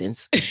any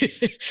guidance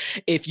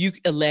if you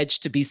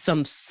allege to be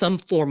some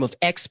form of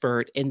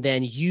expert and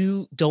then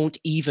you don't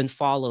even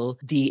follow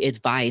the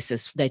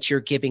advice that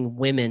you're giving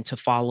women to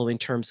follow in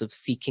terms of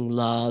seeking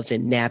love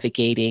and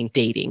navigating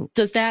dating.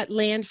 Does that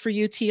land for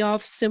you,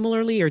 T-Off,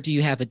 similarly, or do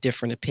you have a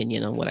different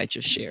opinion on what I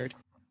just shared?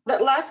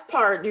 That last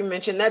part you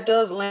mentioned, that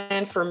does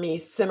land for me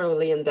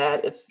similarly in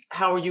that it's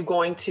how are you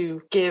going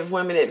to give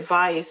women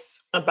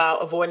advice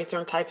about avoiding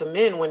certain types of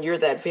men when you're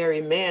that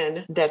very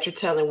man that you're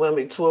telling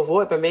women to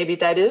avoid. But maybe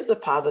that is the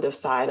positive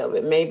side of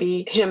it.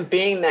 Maybe him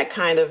being that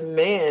kind of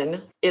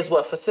man is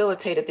what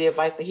facilitated the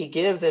advice that he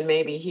gives. And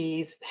maybe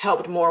he's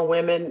helped more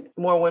women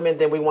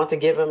than we want to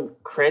give him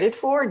credit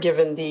for,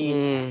 given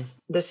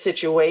the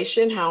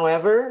situation.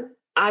 However,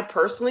 I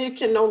personally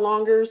can no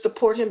longer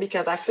support him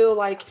because I feel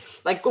like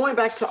going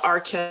back to R.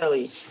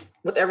 Kelly,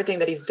 with everything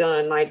that he's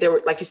done, like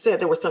you said,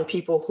 there were some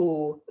people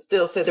who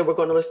still said they were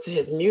going to listen to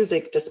his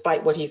music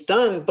despite what he's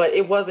done. But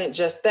it wasn't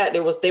just that.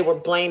 They were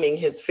blaming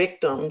his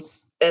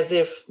victims as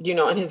if,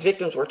 and his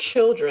victims were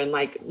children,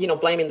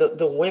 blaming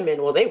the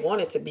women. Well, they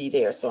wanted to be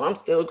there. So I'm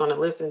still going to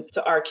listen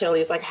to R.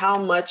 Kelly. It's like, how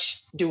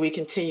much do we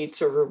continue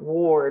to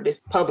reward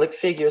public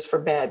figures for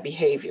bad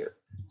behavior?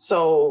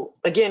 So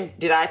again,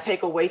 did I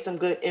take away some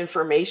good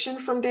information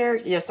from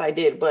Derek? Yes, I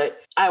did. But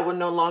I would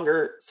no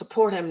longer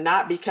support him,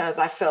 not because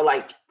I felt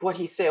like what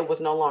he said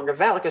was no longer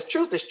valid, because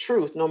truth is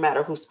truth, no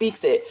matter who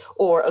speaks it,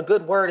 or a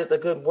good word is a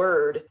good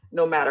word,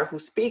 no matter who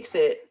speaks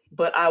it.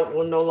 But I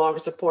will no longer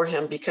support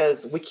him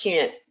because we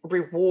can't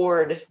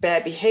reward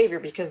bad behavior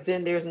because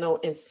then there's no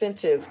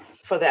incentive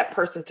for that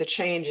person to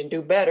change and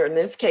do better. In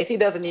this case, he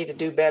doesn't need to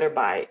do better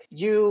by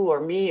you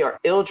or me or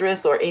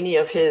Ildris or any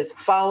of his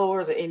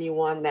followers or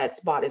anyone that's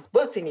bought his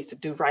books. He needs to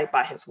do right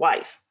by his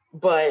wife.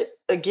 But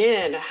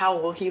again, how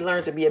will he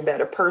learn to be a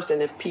better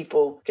person if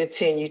people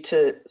continue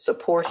to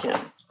support him?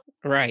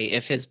 Right.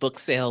 If his book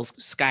sales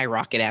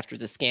skyrocket after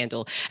the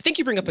scandal. I think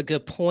you bring up a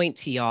good point,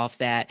 T-Off,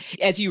 that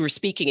as you were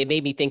speaking, it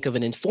made me think of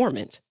an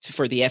informant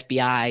for the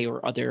FBI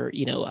or other,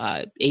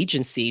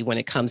 agency when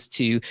it comes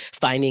to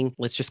finding,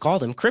 let's just call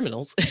them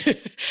criminals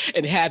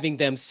and having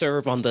them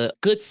serve on the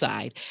good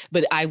side.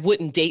 But I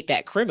wouldn't date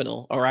that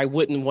criminal or I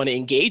wouldn't want to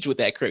engage with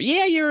that criminal.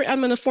 Yeah,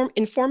 I'm an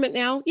informant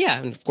now. Yeah.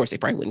 And of course, they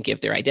probably wouldn't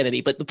give their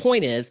identity. But the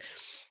point is,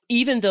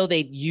 even though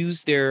they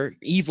use their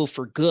evil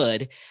for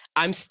good,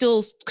 I'm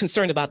still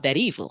concerned about that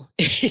evil.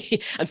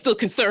 I'm still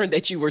concerned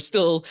that you were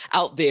still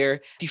out there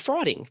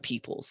defrauding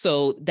people.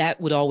 So that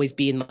would always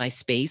be in my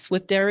space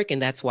with Derek.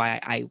 And that's why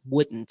I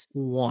wouldn't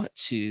want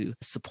to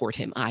support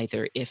him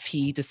either. If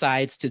he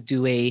decides to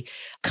do a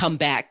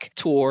comeback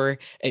tour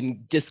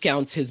and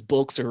discounts his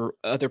books or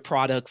other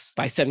products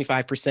by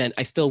 75%,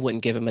 I still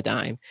wouldn't give him a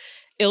dime.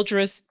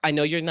 Ildris, I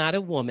know you're not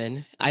a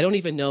woman. I don't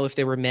even know if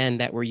there were men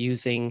that were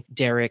using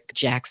Derek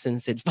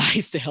Jackson's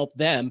advice to help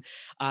them.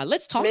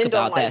 Let's talk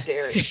about that.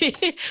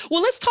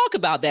 Well, let's talk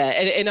about that.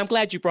 And I'm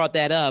glad you brought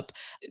that up,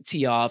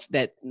 Tiof,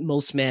 that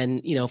most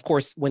men, of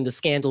course, when the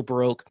scandal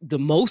broke, the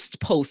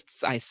most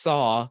posts I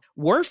saw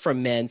were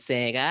from men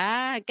saying,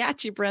 I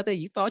got you, brother.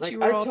 You thought you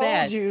were all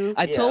that.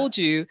 I told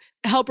you.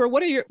 Helber,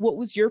 what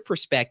was your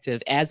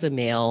perspective as a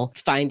male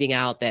finding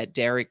out that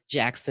Derek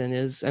Jackson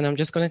is, and I'm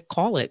just going to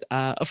call it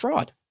a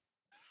fraud?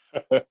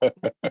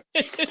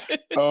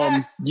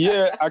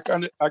 Yeah, I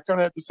kind of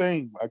had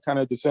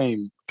the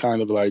same.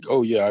 Kind of like,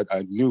 oh yeah,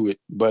 I knew it.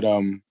 But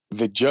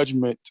the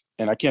judgment,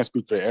 and I can't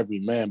speak for every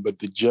man, but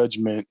the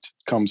judgment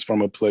comes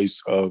from a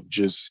place of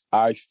just,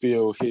 I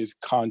feel his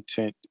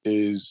content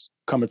is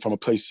coming from a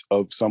place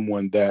of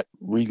someone that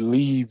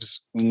relieves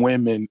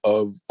women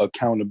of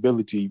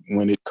accountability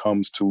when it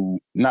comes to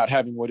not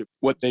having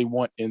what they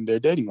want in their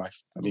dating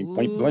life. I mean,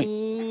 point blank.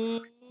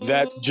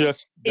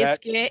 It's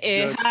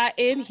getting hot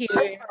in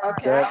here.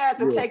 Okay, I had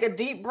to take a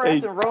deep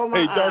breath and roll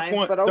my eyes.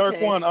 Dark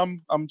One,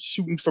 I'm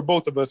shooting for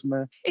both of us,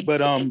 man.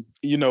 But I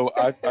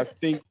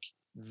think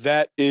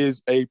that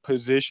is a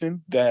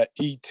position that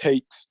he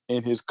takes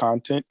in his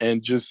content,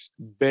 and just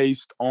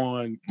based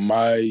on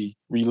my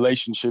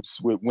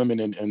relationships with women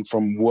and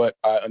from what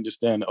I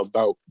understand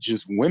about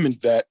just women,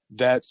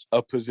 that's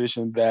a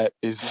position that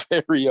is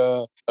very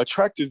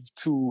attractive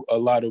to a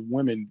lot of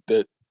women,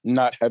 that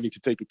not having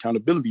to take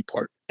accountability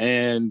part.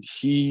 And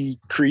he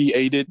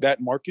created that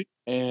market,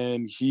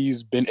 and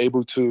he's been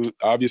able to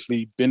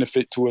obviously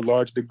benefit to a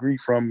large degree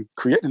from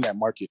creating that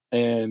market.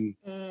 And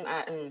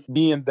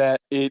being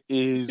that it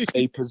is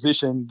a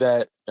position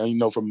that,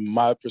 from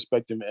my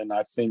perspective, and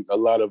I think a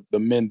lot of the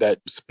men that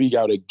speak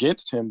out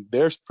against him,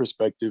 their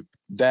perspective,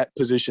 that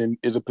position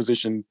is a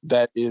position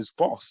that is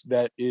false,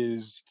 that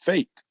is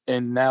fake.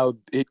 And now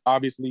it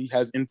obviously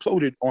has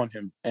imploded on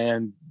him.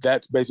 And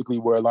that's basically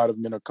where a lot of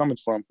men are coming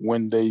from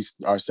when they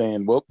are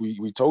saying, well,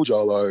 we told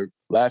y'all, or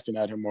laughing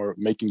at him or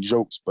making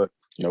jokes, but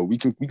we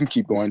can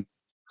keep going.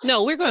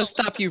 No, we're going to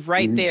stop you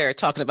right there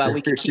talking about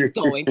we can keep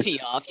going,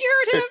 Tiof.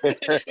 You heard him?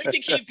 We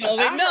can keep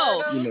going.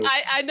 No,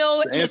 I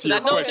know. Listen, I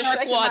know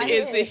Dark One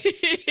isn't.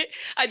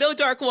 I know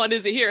Dark One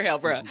isn't here,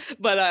 Helber.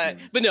 But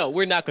no,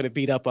 we're not going to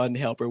beat up on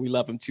Helber. We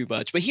love him too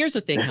much. But here's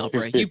the thing,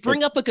 Helber. You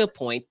bring up a good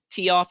point.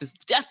 Tiof is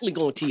definitely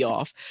going to tee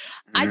off.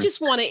 I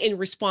just want to, in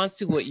response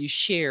to what you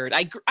shared,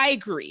 I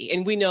agree.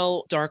 And we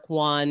know Dark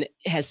One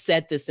has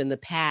said this in the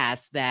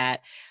past,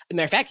 that, as a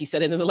matter of fact, he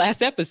said it in the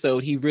last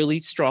episode, he really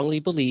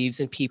strongly believes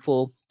in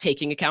people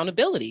taking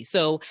accountability.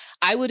 So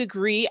I would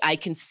agree. I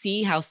can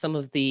see how some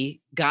of the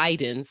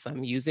guidance,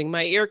 I'm using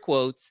my air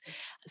quotes,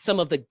 some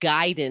of the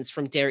guidance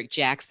from Derek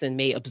Jackson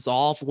may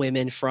absolve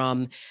women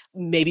from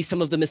maybe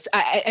some of the,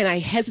 and I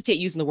hesitate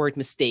using the word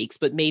mistakes,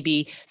 but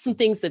maybe some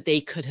things that they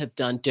could have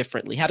done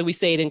differently. How do we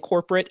say it in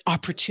corporate?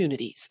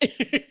 Opportunities.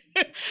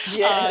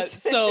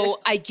 Yes.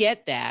 So I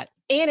get that.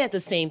 And at the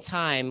same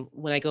time,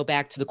 when I go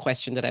back to the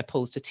question that I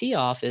posed to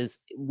Tiof,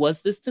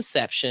 was this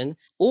deception,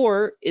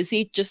 or is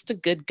he just a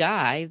good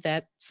guy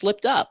that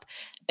slipped up?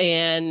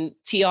 And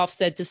Tiof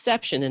said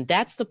deception. And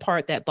that's the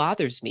part that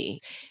bothers me.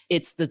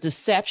 It's the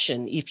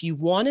deception. If you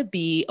want to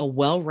be a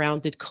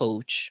well-rounded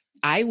coach,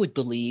 I would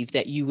believe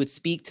that you would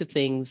speak to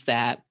things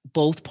that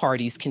both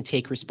parties can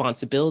take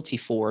responsibility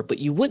for, but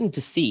you wouldn't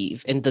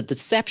deceive. And the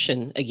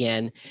deception,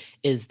 again,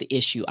 is the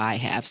issue I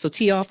have. So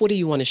Tiof, what do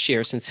you want to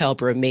share, since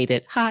Helber made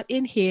it hot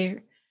in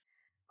here?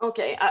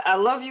 Okay, I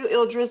love you,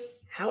 Ildris.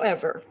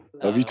 However,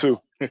 love you too.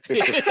 Before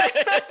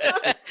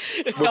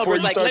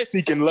you start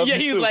speaking, love you too. Yeah,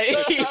 he was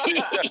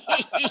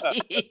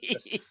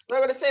I'm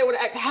going to say what.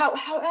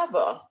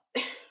 However,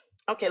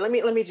 okay, let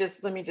me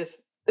just I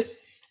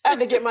have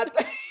to get my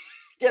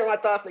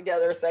thoughts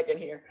together a second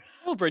here.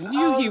 Helber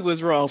knew he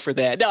was wrong for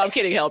that. No, I'm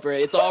kidding, Helber.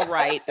 It's all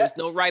right. There's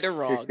no right or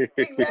wrong.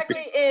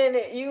 Exactly. And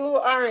you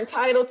are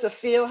entitled to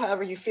feel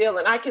however you feel.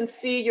 And I can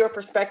see your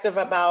perspective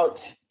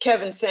about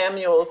Kevin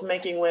Samuels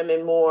making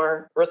women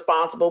more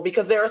responsible,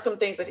 because there are some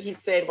things that he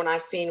said when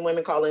I've seen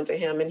women call into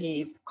him, and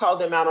he's called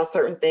them out on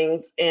certain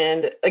things.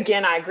 And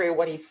again, I agree with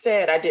what he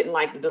said. I didn't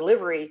like the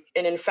delivery.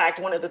 And in fact,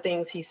 one of the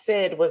things he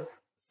said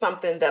was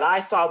something that I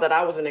saw that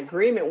I was in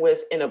agreement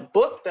with in a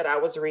book that I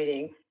was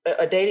reading,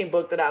 a dating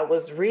book that I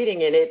was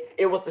reading, and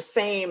it was the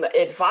same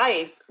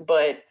advice,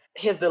 but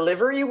his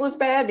delivery was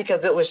bad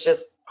because it was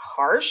just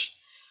harsh.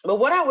 But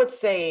what I would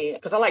say,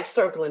 because I like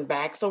circling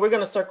back, so we're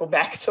going to circle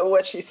back to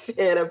what she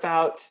said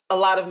about a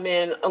lot of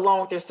men,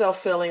 along with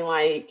yourself, feeling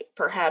like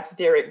perhaps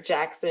Derek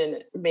Jackson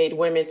made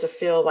women to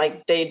feel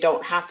like they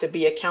don't have to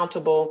be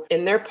accountable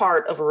in their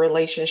part of a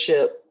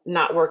relationship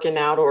not working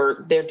out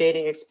or their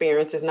dating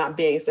experience is not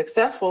being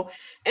successful.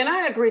 And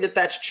I agree that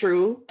that's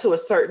true to a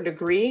certain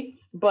degree,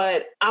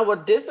 but I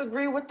would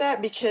disagree with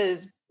that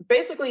because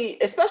basically,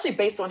 especially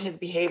based on his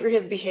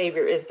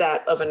behavior is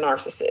that of a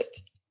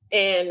narcissist.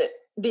 And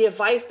the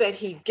advice that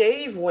he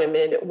gave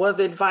women was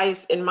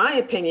advice, in my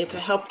opinion, to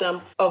help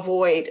them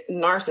avoid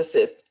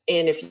narcissists.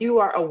 And if you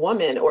are a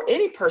woman or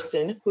any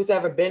person who's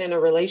ever been in a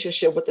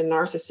relationship with a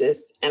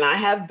narcissist, and I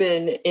have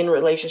been in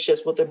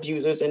relationships with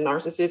abusers and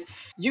narcissists,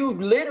 you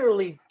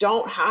literally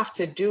don't have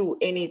to do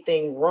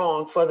anything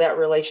wrong for that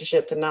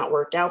relationship to not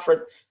work out,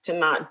 to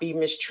not be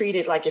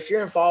mistreated. Like if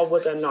you're involved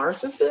with a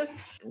narcissist,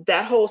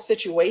 that whole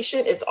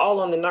situation, it's all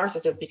on the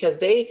narcissist because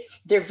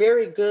they're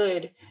very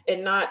good at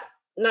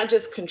not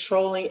just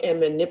controlling and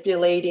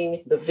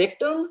manipulating the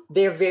victim,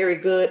 they're very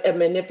good at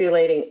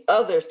manipulating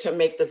others to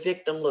make the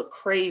victim look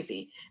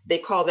crazy. They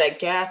call that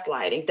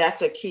gaslighting.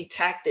 That's a key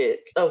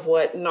tactic of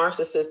what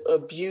narcissists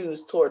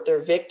abuse toward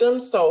their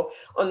victims. So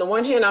on the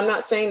one hand, I'm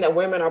not saying that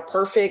women are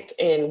perfect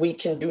and we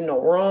can do no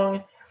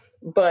wrong,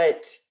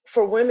 but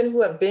for women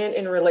who have been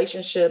in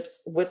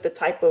relationships with the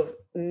type of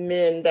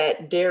men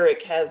that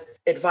Derek has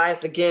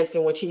advised against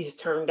and which he's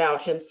turned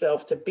out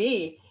himself to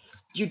be,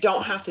 you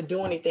don't have to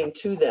do anything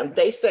to them.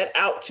 They set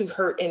out to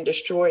hurt and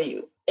destroy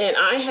you. And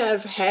I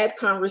have had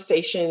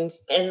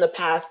conversations in the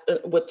past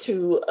with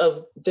two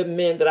of the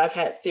men that I've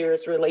had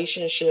serious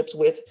relationships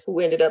with who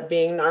ended up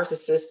being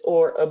narcissists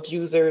or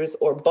abusers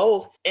or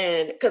both.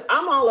 And because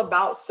I'm all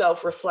about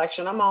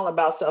self-reflection, I'm all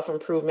about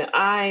self-improvement.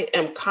 I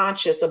am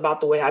conscious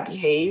about the way I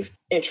behave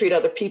and treat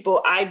other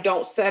people. I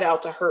don't set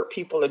out to hurt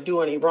people or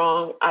do any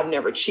wrong. I've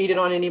never cheated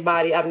on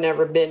anybody. I've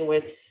never been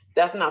with,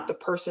 that's not the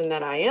person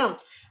that I am.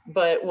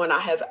 But when I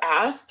have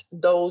asked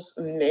those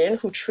men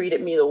who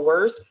treated me the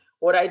worst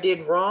what I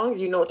did wrong,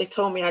 you know what they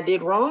told me I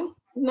did wrong?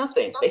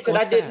 Nothing. They said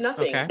I did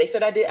nothing. Okay. They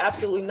said I did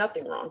absolutely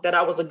nothing wrong, that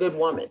I was a good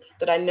woman,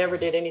 that I never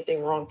did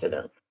anything wrong to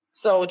them.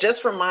 So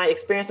just from my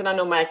experience, and I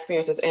know my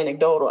experience is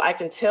anecdotal, I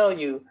can tell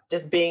you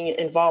just being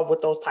involved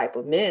with those type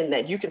of men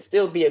that you can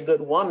still be a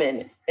good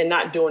woman and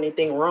not do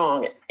anything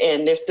wrong,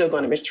 and they're still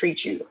going to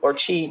mistreat you or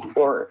cheat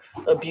or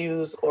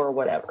abuse or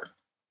whatever.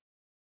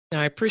 No,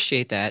 I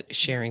appreciate that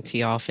sharing,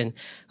 Tioff. And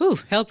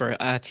Helber,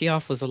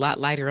 Tioff was a lot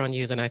lighter on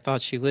you than I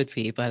thought she would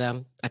be. But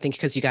I think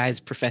because you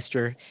guys professed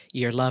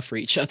your love for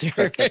each other,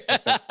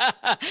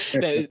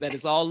 that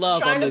is all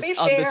love. I'm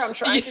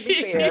trying to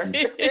be fair.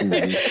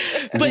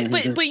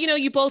 but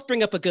you both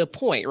bring up a good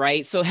point,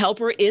 right? So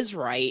Helber is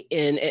right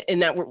in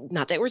that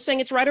not that we're saying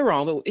it's right or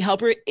wrong, but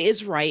Helber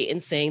is right in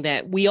saying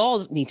that we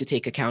all need to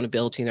take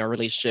accountability in our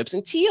relationships,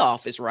 and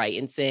Tioff is right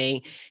in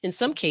saying in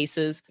some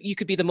cases you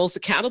could be the most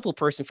accountable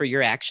person for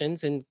your actions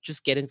and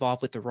just get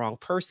involved with the wrong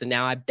person.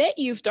 Now, I bet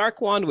you if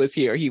Darkwan was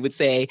here, he would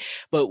say,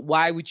 but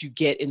why would you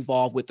get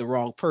involved with the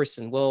wrong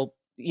person? Well,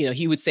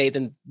 he would say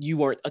then you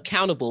weren't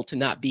accountable to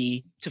not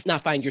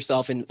find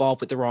yourself involved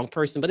with the wrong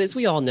person. But as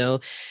we all know,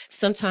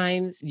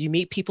 sometimes you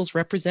meet people's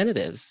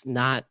representatives,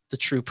 not the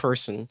true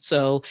person.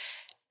 So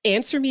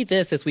answer me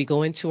this as we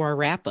go into our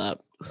wrap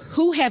up.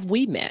 Who have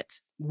we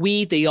met?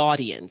 We, the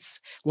audience,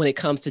 when it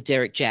comes to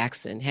Derek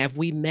Jackson, have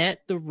we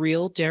met the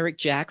real Derek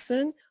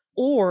Jackson?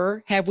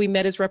 Or have we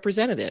met his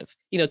representative?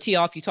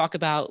 Tioff, you talk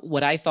about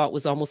what I thought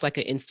was almost like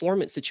an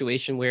informant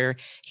situation where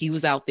he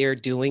was out there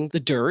doing the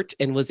dirt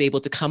and was able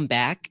to come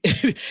back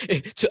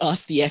to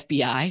us, the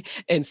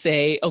FBI, and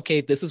say,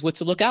 okay, this is what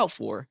to look out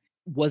for.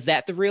 Was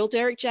that the real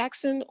Derek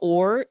Jackson?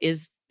 Or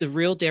is the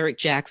real Derek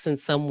Jackson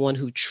someone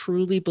who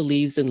truly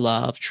believes in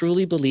love,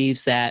 truly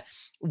believes that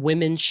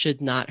women should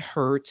not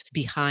hurt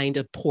behind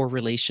a poor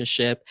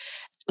relationship?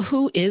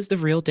 Who is the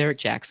real Derek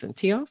Jackson,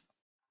 Tioff?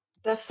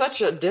 That's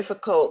such a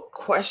difficult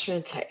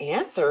question to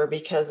answer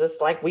because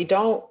it's like we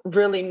don't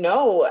really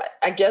know.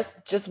 I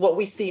guess just what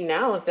we see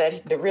now is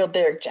that the real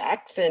Derek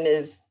Jackson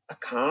is a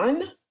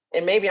con.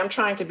 And maybe I'm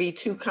trying to be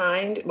too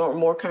kind,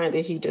 more kind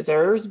than he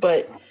deserves.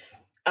 But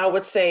I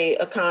would say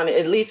a con,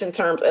 at least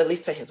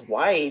to his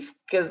wife,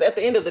 because at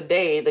the end of the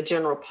day, the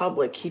general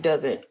public, he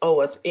doesn't owe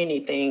us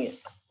anything.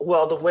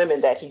 Well, the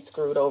women that he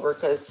screwed over,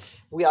 because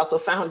we also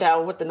found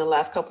out within the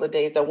last couple of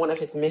days that one of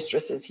his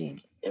mistresses, he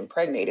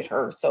impregnated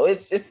her. So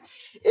it's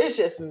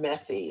just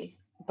messy.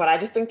 But I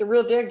just think the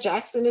real Derek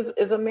Jackson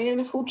is a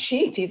man who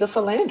cheats. He's a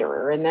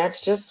philanderer, and that's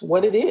just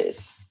what it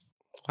is.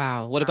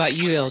 Wow. What about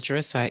you,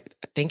 Idris? I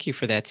thank you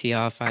for that,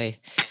 Tioff.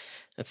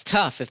 It's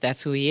tough if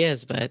that's who he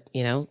is, but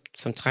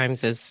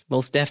sometimes, as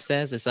Mos Def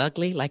says, it's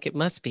ugly like it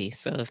must be.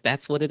 So if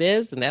that's what it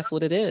is, then that's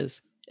what it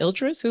is.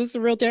 Idris, who's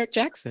the real Derek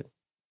Jackson?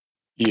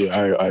 Yeah,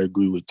 I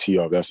agree with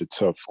Tioff. That's a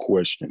tough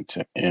question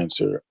to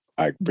answer.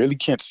 I really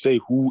can't say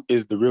who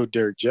is the real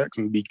Derek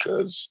Jackson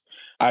because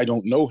I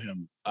don't know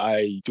him.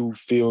 I do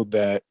feel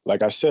that,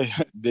 like I said,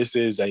 this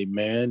is a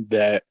man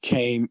that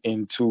came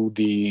into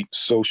the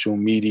social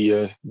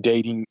media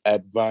dating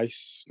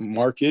advice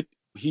market.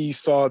 He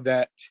saw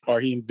that, or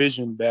he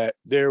envisioned that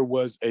there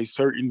was a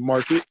certain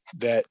market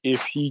that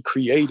if he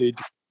created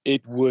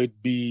it would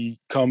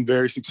become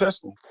very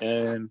successful.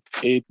 And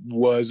it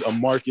was a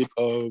market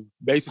of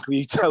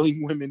basically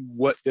telling women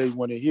what they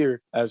want to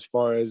hear as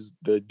far as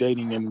the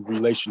dating and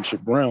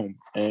relationship realm.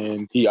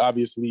 And he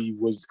obviously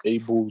was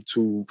able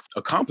to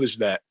accomplish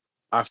that.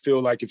 I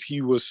feel like if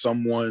he was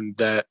someone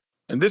that,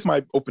 and this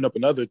might open up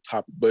another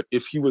topic, but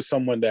if he was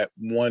someone that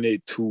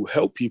wanted to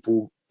help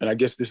people, and I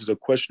guess this is a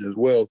question as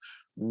well,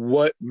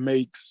 what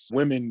makes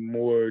women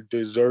more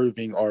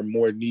deserving or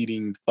more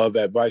needing of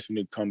advice when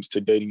it comes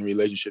to dating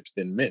relationships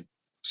than men?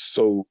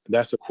 So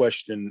that's a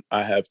question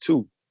I have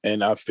too.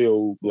 And I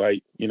feel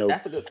like,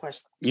 that's a good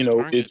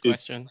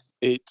question.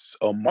 It's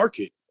a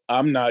market.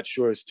 I'm not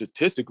sure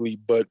statistically,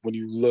 but when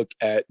you look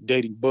at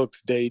dating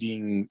books,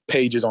 dating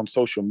pages on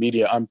social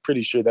media, I'm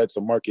pretty sure that's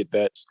a market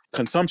that's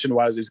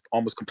consumption-wise is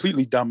almost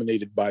completely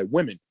dominated by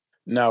women.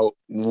 Now,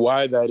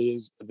 why that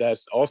is,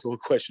 that's also a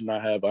question I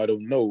have. I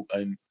don't know.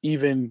 And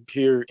even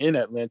here in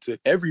Atlanta,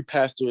 every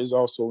pastor is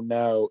also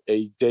now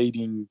a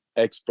dating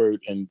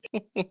expert and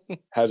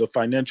has a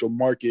financial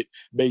market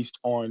based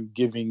on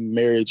giving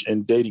marriage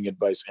and dating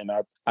advice. And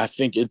I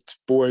think it's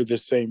for the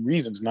same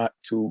reasons, not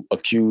to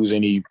accuse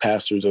any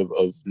pastors of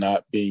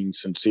not being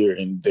sincere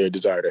in their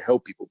desire to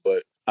help people.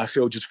 But I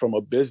feel just from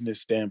a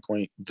business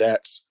standpoint,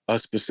 that's a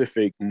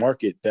specific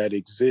market that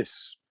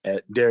exists.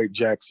 Derrick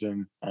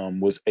Jaxn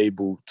was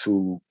able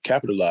to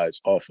capitalize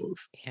off of.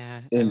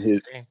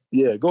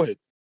 Yeah, go ahead.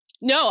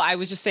 No, I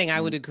was just saying I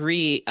would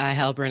agree,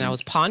 Helber, and I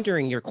was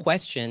pondering your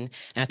question,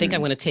 and I think I'm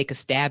going to take a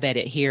stab at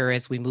it here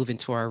as we move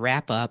into our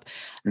wrap up.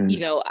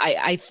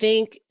 I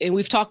think, and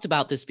we've talked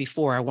about this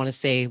before, I want to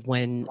say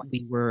when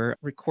we were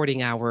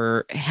recording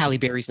our Halle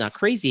Berry's Not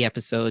Crazy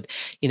episode,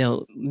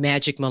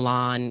 Magic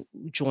Milan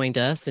joined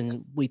us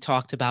and we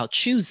talked about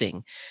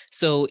choosing.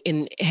 So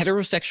in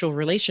heterosexual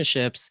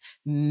relationships,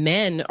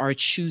 men are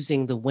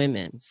choosing the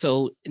women.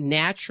 So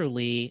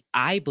naturally,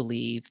 I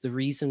believe the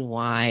reason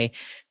why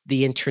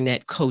the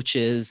internet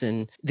coaches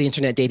and the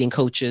internet dating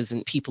coaches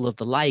and people of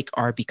the like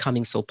are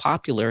becoming so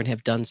popular and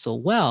have done so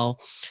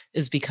well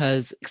is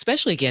because,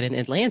 especially again in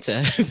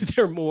Atlanta,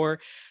 there are more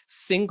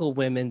single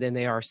women than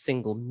they are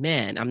single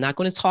men. I'm not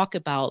going to talk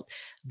about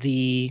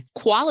the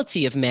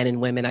quality of men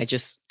and women. I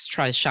just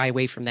try to shy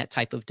away from that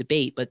type of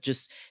debate, but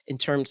just in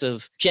terms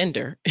of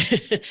gender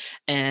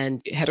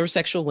and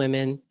heterosexual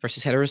women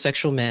versus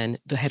heterosexual men,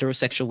 the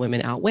heterosexual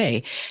women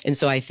outweigh. And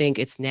so I think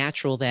it's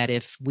natural that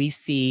if we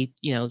see,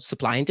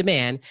 supply and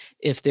demand,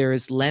 if there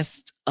is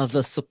less of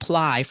the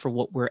supply for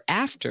what we're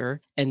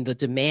after and the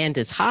demand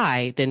is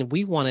high, then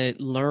we want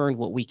to learn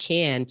what we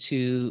can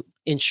to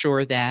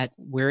ensure that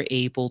we're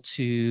able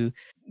to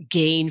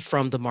gain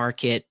from the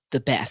market the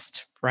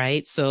best,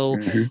 right? So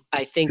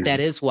I think that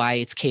is why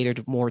it's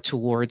catered more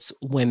towards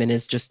women,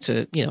 is just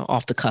to,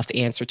 off the cuff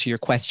answer to your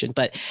question.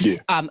 But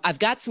I've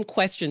got some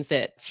questions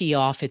that Tee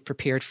Off had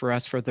prepared for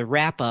us for the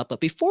wrap up. But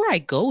before I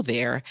go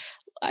there,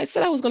 I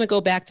said I was going to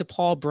go back to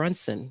Paul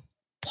Brunson.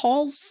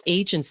 Paul's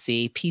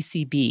agency,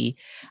 PCB,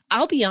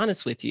 I'll be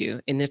honest with you,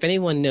 and if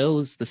anyone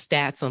knows the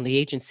stats on the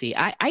agency,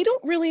 I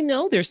don't really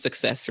know their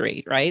success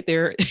rate, right?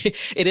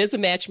 It is a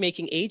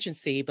matchmaking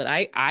agency, but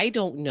I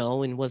don't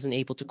know and wasn't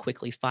able to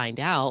quickly find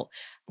out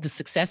the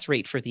success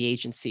rate for the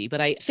agency. But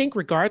I think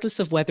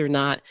regardless of whether or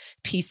not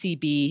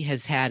PCB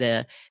has had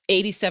a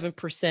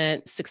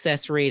 87%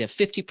 success rate, a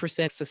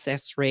 50%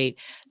 success rate,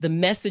 the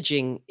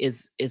messaging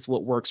is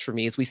what works for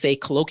me. As we say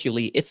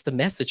colloquially, it's the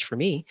message for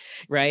me,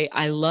 right?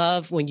 I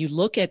love when you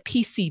look at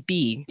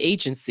PCB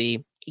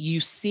agency,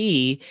 you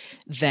see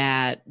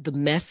that the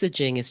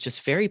messaging is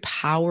just very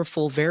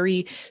powerful,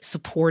 very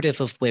supportive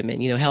of women.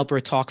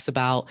 Helber talks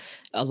about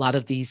a lot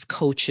of these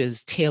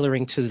coaches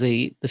tailoring to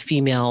the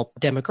female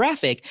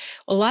demographic.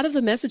 A lot of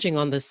the messaging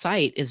on the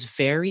site is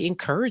very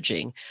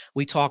encouraging.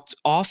 We talked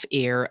off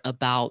air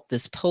about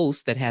this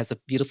post that has a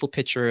beautiful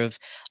picture of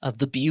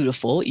the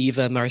beautiful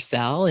Eva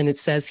Marcel. And it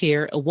says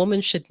here, a woman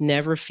should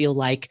never feel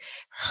like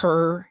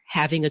her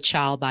having a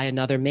child by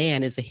another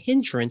man is a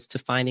hindrance to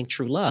finding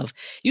true love.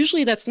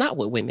 Usually that's not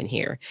what women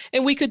hear.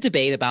 And we could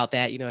debate about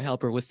that.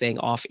 Helber was saying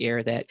off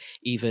air that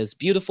Eva is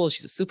beautiful.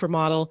 She's a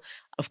supermodel.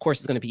 Of course,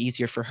 it's going to be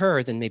easier for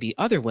her than maybe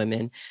other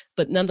women.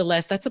 But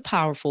nonetheless, that's a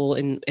powerful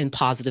and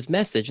positive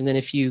message. And then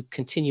if you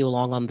continue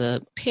along on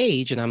the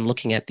page, and I'm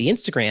looking at the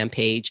Instagram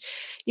page,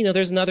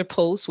 there's another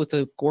post with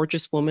a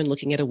gorgeous woman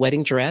looking at a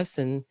wedding dress,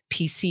 and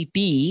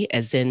PCB,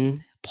 as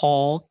in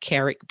Paul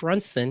Carrick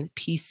Brunson,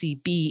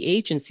 PCB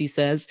agency,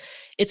 says,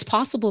 it's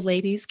possible,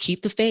 ladies,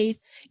 keep the faith.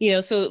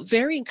 So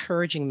very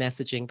encouraging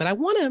messaging. But I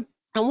want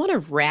to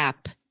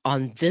wrap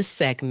on this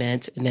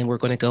segment, and then we're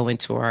going to go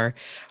into our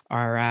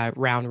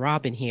round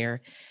robin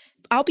here.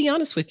 I'll be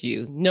honest with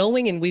you,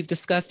 knowing, and we've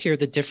discussed here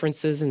the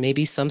differences and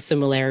maybe some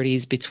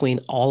similarities between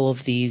all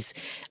of these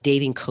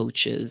dating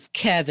coaches,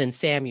 Kevin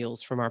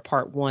Samuels from our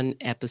part 1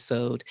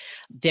 episode,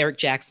 Derek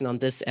Jackson on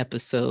this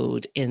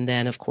episode, and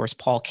then of course,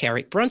 Paul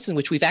Carrick Brunson,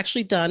 which we've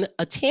actually done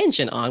a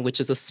tangent on, which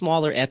is a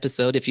smaller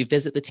episode. If you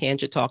visit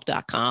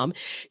thetangenttalk.com,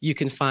 you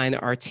can find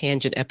our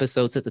tangent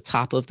episodes at the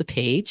top of the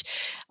page.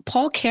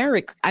 Paul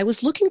Carrick, I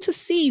was looking to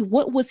see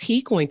what was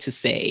he going to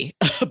say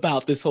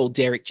about this whole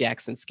Derek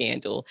Jackson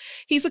scandal.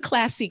 He's a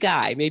classy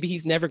guy. Maybe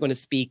he's never going to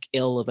speak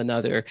ill of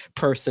another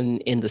person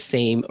in the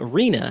same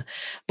arena.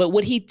 But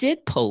what he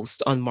did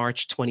post on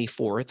March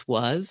 24th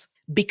was,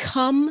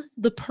 become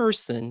the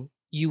person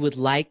you would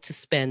like to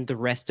spend the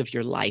rest of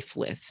your life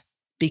with.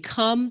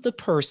 Become the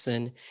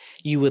person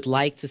you would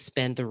like to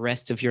spend the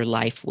rest of your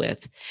life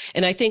with.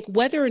 And I think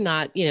whether or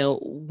not,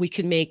 we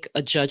can make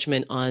a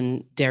judgment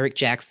on Derek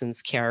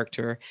Jackson's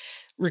character,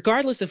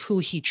 regardless of who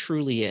he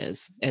truly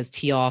is, as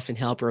Tioff and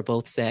Helber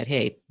both said,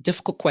 hey,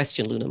 difficult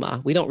question,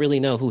 Lunama. We don't really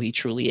know who he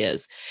truly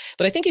is.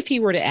 But I think if he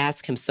were to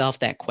ask himself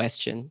that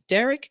question,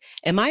 Derek,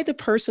 am I the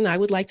person I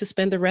would like to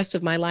spend the rest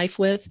of my life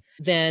with?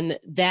 Then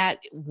that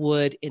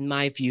would, in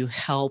my view,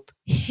 help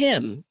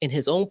him in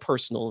his own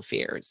personal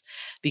affairs,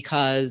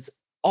 because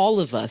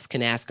all of us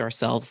can ask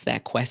ourselves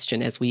that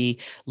question as we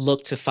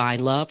look to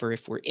find love, or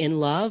if we're in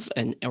love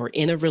or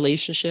in a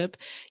relationship,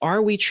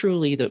 are we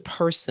truly the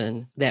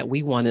person that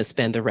we want to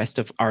spend the rest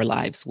of our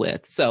lives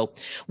with? So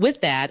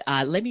with that,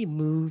 let me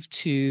move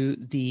to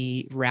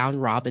the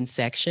round robin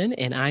section,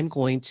 and I'm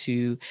going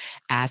to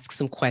ask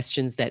some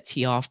questions that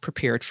Tioff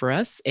prepared for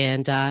us,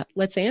 and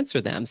let's answer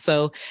them.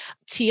 So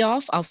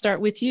Tioff, I'll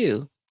start with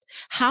you.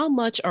 How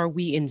much are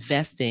we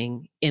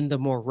investing in the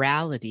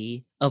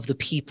morality of the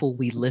people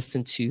we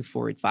listen to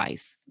for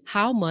advice?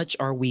 How much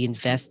are we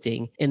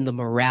investing in the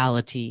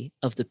morality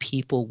of the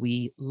people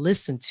we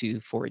listen to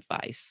for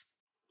advice?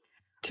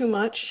 Too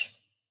much.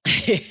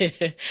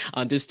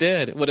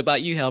 Understood. What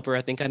about you, Helber?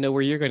 I think I know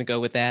where you're going to go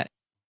with that.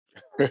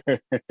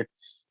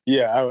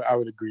 Yeah, I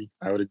would agree.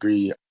 I would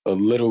agree a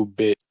little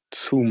bit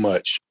too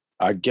much.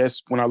 I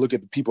guess when I look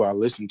at the people I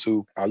listen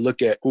to, I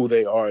look at who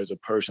they are as a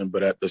person,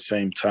 but at the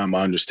same time,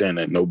 I understand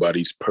that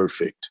nobody's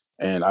perfect.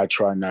 And I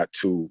try not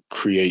to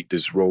create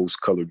this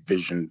rose-colored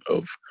vision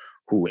of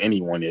who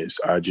anyone is.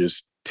 I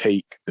just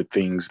take the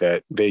things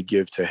that they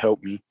give to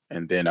help me,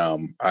 and then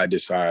I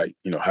decide,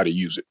 how to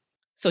use it.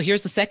 So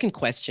here's the second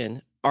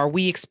question. Are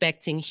we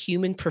expecting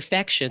human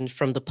perfection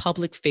from the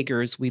public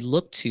figures we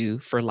look to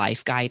for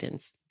life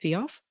guidance?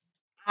 Tioff?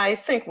 I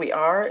think we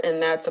are,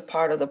 and that's a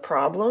part of the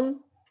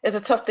problem. It's a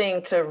tough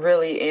thing to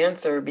really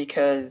answer,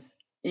 because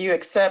you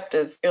accept,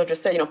 as Ildra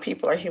said,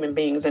 people are human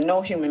beings and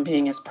no human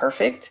being is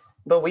perfect.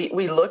 But we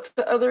look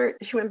to other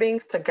human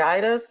beings to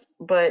guide us.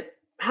 But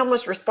how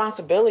much of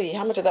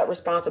that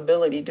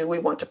responsibility do we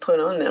want to put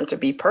on them to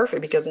be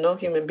perfect? Because no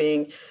human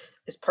being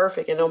is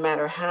perfect. And no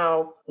matter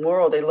how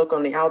moral they look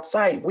on the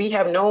outside, we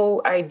have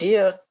no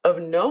idea of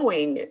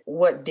knowing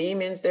what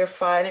demons they're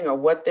fighting or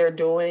what they're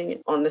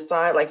doing on the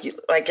side.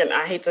 And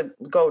I hate to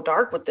go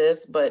dark with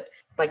this, but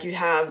you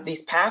have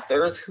these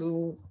pastors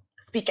who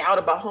speak out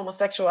about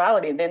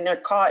homosexuality, and then they're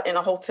caught in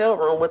a hotel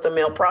room with a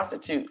male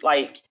prostitute.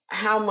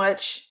 How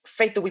much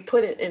faith do we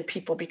put in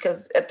people?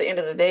 Because at the end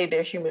of the day,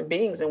 they're human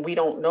beings, and we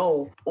don't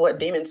know what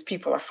demons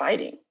people are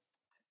fighting.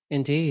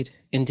 Indeed.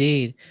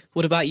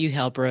 What about you,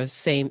 Helbra?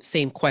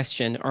 Same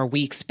question. Are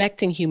we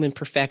expecting human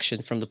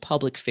perfection from the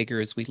public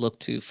figures we look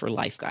to for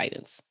life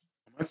guidance?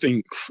 I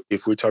think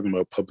if we're talking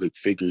about public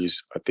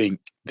figures, I think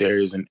there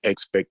is an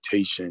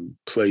expectation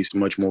placed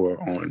much more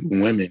on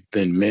women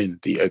than men,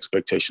 the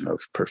expectation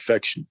of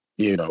perfection.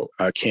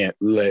 I can't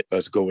let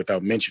us go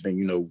without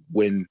mentioning,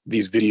 when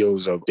these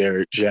videos of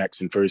Derek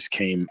Jackson first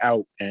came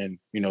out, and,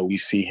 we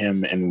see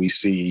him and we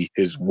see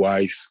his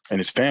wife and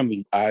his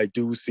family, I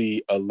do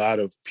see a lot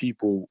of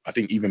people, I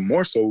think even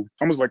more so,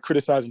 almost like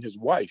criticizing his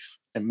wife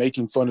and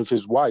making fun of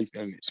his wife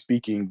and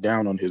speaking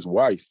down on his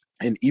wife.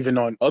 And even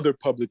on other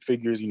public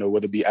figures,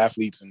 whether it be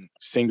athletes and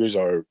singers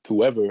or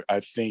whoever,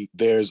 I think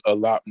there's a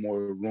lot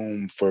more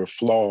room for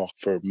flaw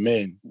for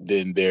men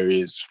than there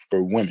is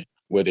for women,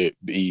 whether it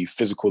be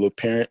physical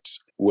appearance,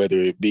 whether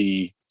it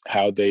be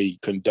how they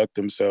conduct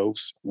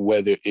themselves,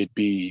 whether it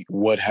be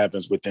what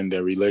happens within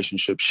their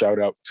relationship. Shout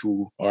out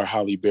to our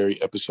Holly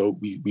Berry episode.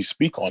 We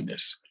speak on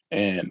this.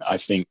 And I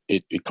think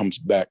it comes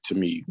back to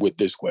me with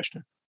this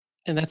question.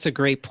 And that's a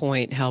great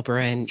point,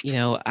 Helber. And,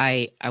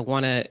 I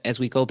want to, as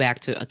we go back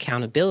to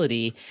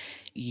accountability,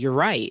 you're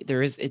right.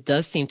 It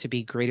does seem to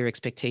be greater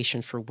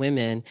expectation for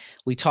women.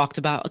 We talked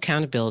about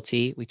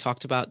accountability. We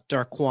talked about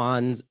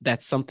Darquan.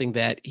 That's something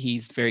that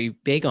he's very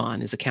big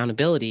on, is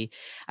accountability.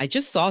 I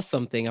just saw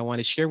something I want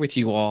to share with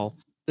you all.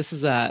 This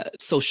is a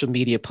social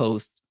media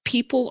post.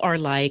 People are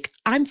like,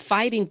 I'm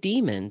fighting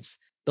demons.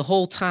 The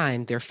whole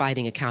time they're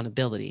fighting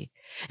accountability.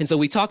 And so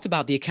we talked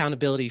about the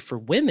accountability for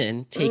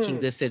women taking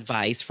this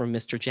advice from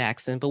Mr.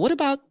 Jackson, but what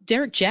about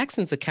Derek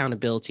Jackson's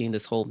accountability in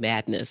this whole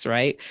madness,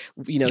 right?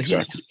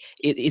 Exactly.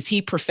 Is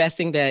he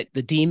professing that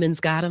the demons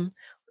got him?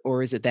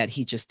 Or is it that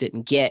he just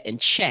didn't get and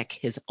check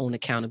his own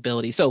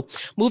accountability? So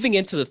moving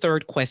into the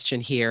third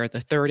question here,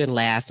 the third and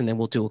last, and then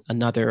we'll do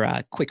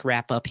another quick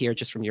wrap up here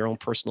just from your own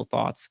personal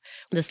thoughts.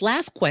 This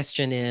last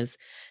question is,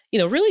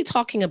 really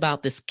talking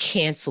about this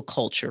cancel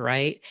culture,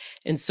 right?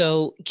 And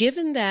so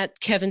given that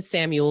Kevin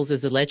Samuels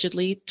is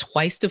allegedly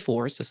twice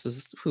divorced, this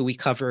is who we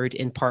covered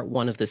in part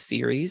 1 of the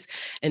series,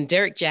 and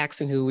Derrick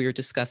Jaxn, who we were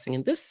discussing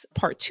in this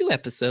part 2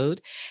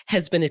 episode,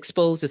 has been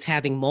exposed as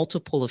having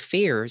multiple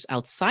affairs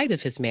outside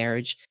of his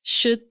marriage,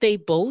 should they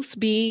both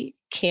be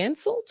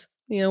canceled?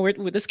 Where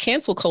this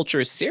cancel culture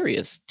is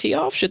serious.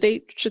 Tioff,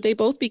 should they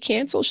both be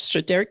canceled?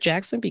 Should Derrick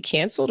Jaxn be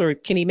canceled, or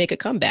can he make a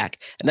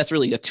comeback? And that's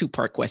really a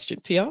 2-part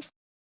question. Tioff?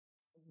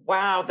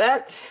 Wow,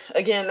 that's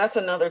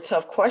another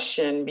tough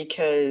question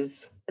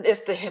because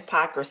it's the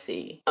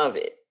hypocrisy of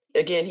it.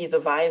 Again, he's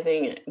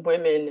advising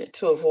women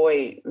to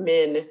avoid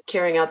men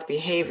carrying out the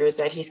behaviors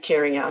that he's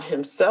carrying out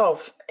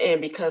himself.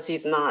 And because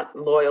he's not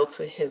loyal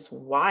to his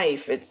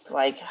wife, it's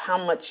like, how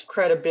much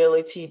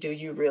credibility do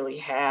you really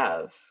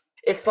have?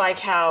 It's like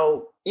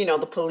how,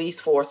 the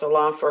police force or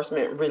law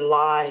enforcement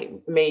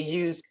may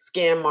use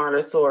scam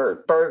artists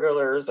or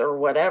burglars or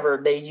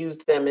whatever. They use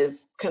them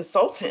as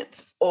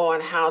consultants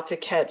on how to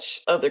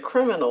catch other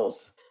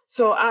criminals.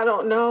 So I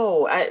don't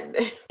know.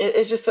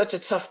 It's just such a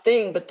tough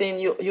thing. But then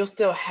you'll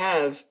still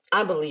have,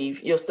 I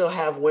believe,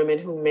 women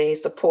who may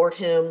support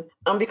him.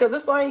 Because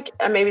it's like,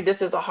 maybe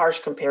this is a harsh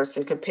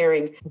comparison,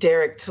 comparing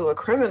Derrick to a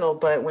criminal.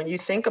 But when you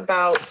think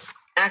about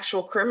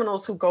actual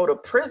criminals who go to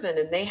prison,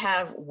 and they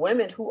have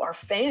women who are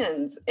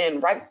fans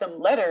and write them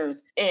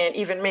letters and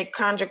even make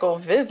conjugal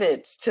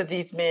visits to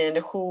these men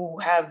who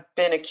have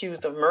been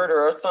accused of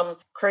murder or some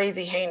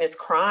crazy heinous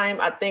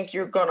crime, I think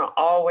you're going to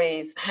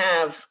always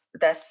have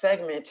that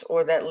segment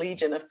or that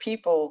legion of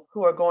people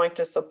who are going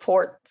to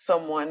support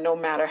someone no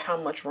matter how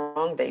much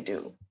wrong they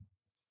do.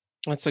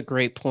 That's a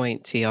great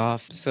point,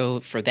 Tioff. So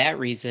for that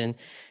reason,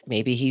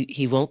 maybe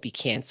he won't be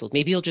canceled.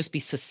 Maybe he'll just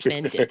be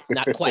suspended,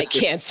 not quite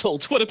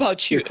canceled. What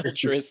about you,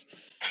 Eldris?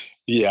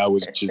 Yeah, I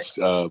was just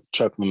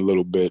chuckling a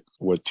little bit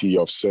what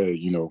Tioff said.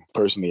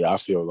 Personally, I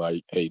feel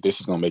like, hey, this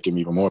is going to make him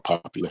even more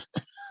popular.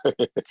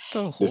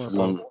 So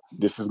horrible.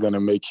 This is gonna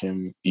make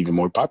him even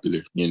more popular.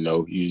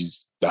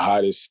 He's the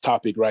hottest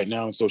topic right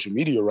now on social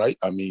media, right?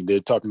 I mean, they're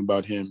talking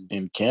about him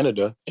in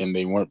Canada, and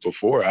they weren't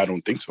before. I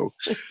don't think so.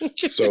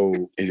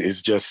 So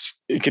it's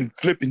just, it can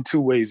flip in 2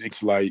 ways.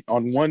 It's like,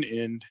 on one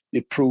end,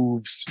 it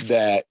proves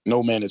that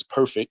no man is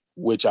perfect,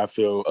 which I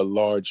feel a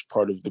large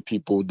part of the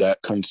people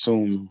that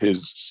consume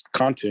his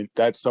content,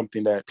 that's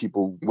something that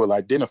people will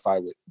identify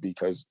with,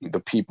 because the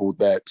people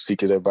that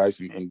seek his advice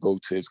and go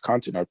to his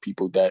content are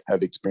people that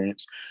have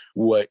experienced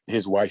what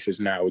his wife is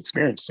now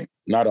experiencing,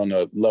 not on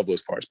a level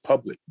as far as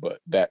public, but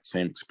that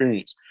same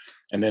experience.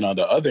 And then on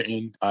the other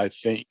end, I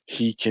think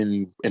he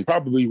can and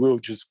probably will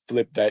just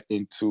flip that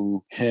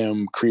into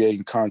him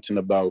creating content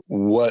about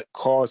what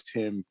caused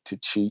him to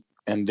cheat,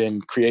 and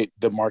then create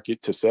the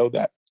market to sell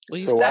that. Well,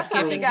 so that's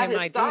how he got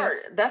his start.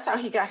 That's how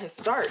he got his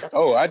start.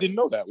 Oh, I didn't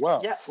know that.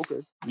 Wow. Yeah.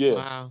 Okay.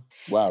 Yeah.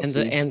 Wow.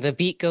 And the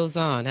beat goes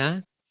on,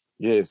 huh?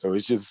 Yeah. So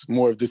it's just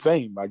more of the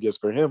same, I guess,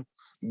 for him.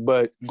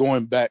 But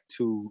going back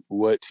to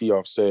what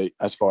Tioff said,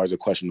 as far as the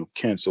question of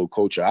cancel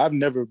culture, I've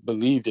never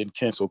believed in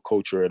cancel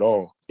culture at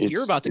all. You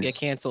were about to get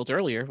canceled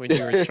earlier when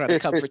you were trying to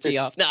come for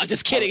Tioff. No, I'm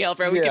just kidding,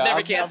 Albert. We can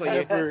never cancel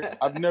you.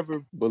 I've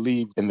never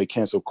believed in the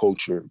cancel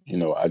culture.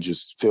 I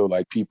just feel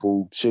like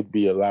people should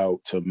be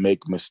allowed to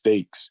make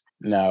mistakes.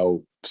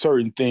 Now,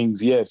 certain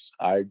things, yes,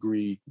 I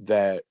agree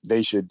that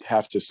they should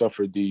have to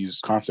suffer these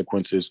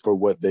consequences for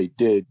what they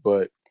did,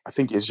 but I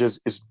think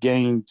it's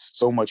gained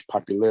so much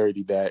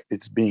popularity that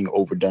it's being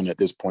overdone at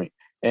this point.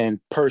 And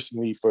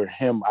personally, for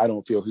him, I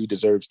don't feel he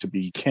deserves to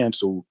be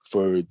canceled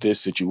for this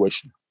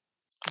situation.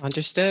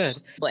 Understood.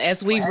 Well,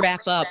 as we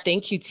wrap up,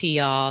 thank you,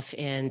 Tioff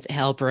and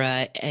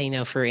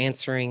Helbra, for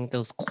answering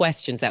those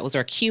questions. That was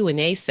our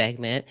Q&A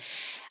segment.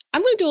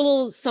 I'm going to do a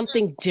little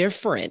something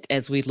different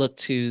as we look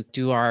to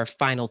do our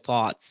final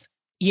thoughts.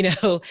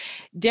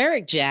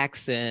 Derrick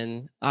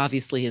Jaxn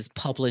obviously has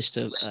published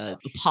an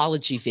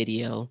apology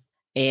video.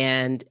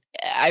 And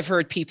I've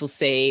heard people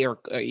say or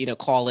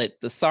call it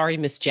the Sorry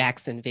Miss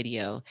Jackson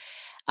video,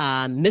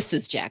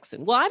 Mrs.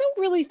 Jackson. Well, I don't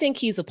really think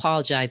he's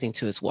apologizing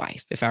to his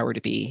wife, if I were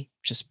to be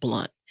just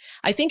blunt.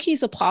 I think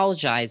he's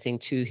apologizing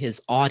to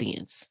his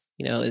audience.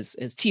 As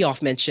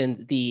Tioff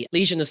mentioned, the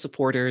legion of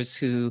supporters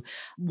who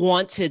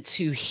wanted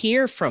to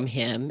hear from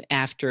him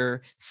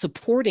after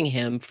supporting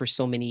him for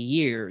so many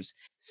years.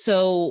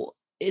 So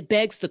it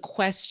begs the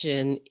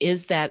question,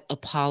 is that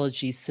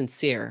apology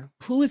sincere?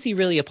 Who is he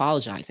really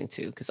apologizing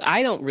to? Because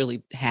I don't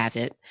really have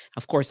it.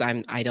 Of course,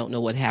 I don't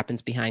know what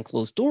happens behind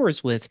closed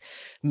doors with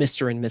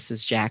Mr. and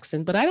Mrs.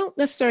 Jackson, but I don't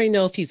necessarily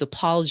know if he's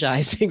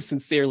apologizing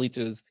sincerely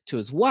to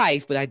his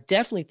wife, but I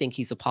definitely think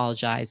he's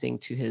apologizing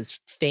to his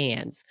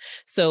fans.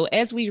 So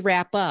as we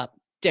wrap up,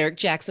 Derrick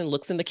Jaxn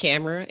looks in the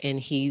camera and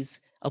he's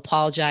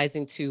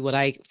apologizing to what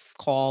I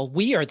call,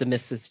 we are the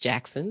Mrs.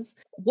 Jacksons.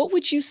 What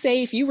would you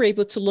say if you were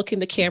able to look in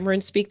the camera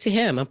and speak to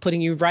him? I'm putting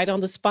you right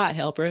on the spot,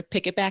 Helbra.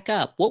 Pick it back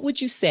up. What would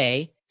you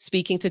say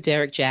speaking to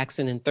Derrick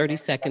Jaxn in 30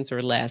 seconds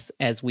or less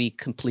as we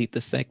complete the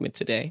segment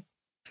today?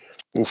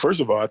 Well, first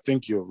of all, I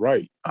think you're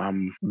right.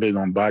 I'm big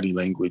on body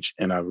language,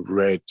 and I've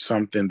read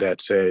something that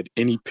said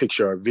any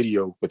picture or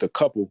video with a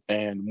couple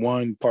and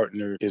one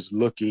partner is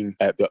looking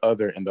at the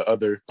other and the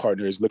other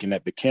partner is looking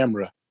at the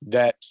camera,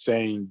 that's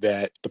saying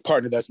that the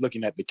partner that's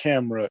looking at the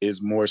camera is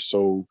more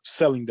so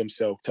selling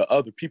themselves to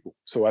other people.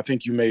 So I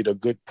think you made a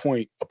good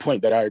point, a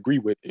point that I agree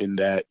with, in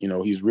that, you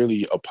know, he's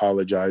really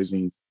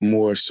apologizing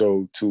more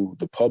so to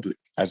the public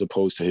as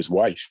opposed to his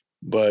wife.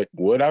 But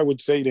what I would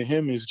say to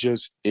him is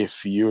just,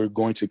 if you're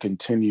going to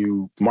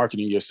continue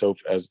marketing yourself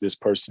as this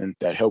person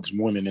that helps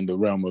women in the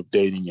realm of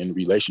dating and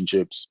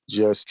relationships,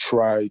 just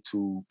try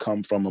to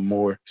come from a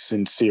more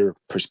sincere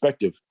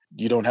perspective.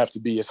 You don't have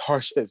to be as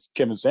harsh as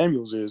Kevin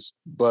Samuels is,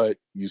 but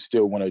you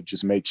still want to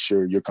just make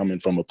sure you're coming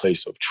from a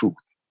place of truth.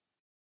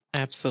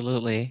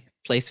 Absolutely.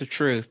 Place of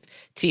truth.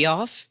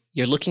 T-Off,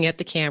 you're looking at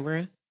the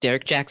camera.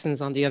 Derrick Jaxn's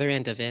on the other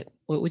end of it.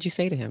 What would you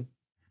say to him?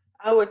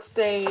 I would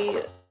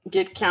say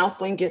get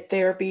counseling, get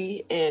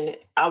therapy, and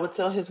I would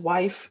tell his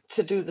wife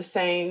to do the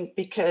same,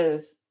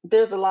 because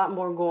there's a lot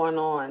more going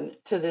on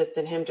to this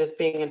than him just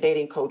being a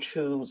dating coach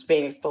who's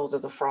being exposed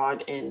as a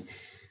fraud. And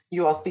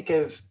you all speak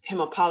of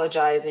him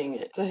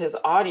apologizing to his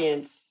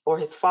audience or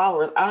his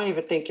followers. I don't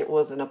even think it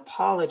was an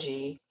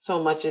apology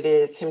so much it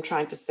is him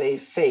trying to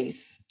save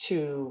face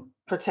to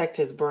protect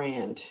his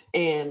brand.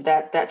 And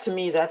that to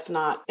me, that's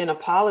not an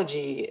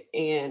apology.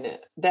 And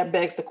that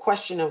begs the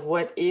question of,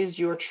 what is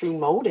your true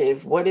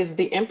motive? What is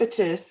the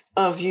impetus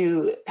of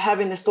you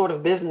having this sort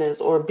of business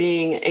or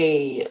being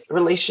a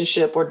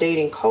relationship or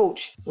dating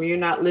coach where you're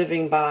not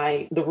living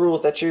by the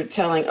rules that you're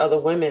telling other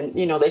women,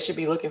 you know, they should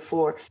be looking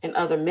for in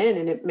other men?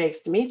 And it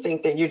makes me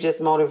think that you're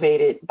just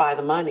motivated by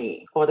the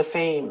money or the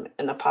fame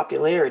and the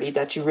popularity,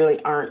 that you really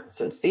aren't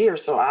sincere.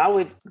 So I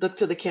would look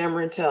to the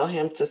camera and tell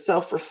him to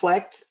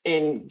self-reflect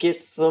and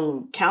get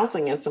some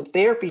counseling and some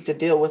therapy to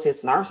deal with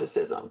his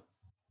narcissism.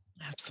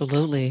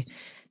 Absolutely.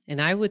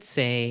 And I would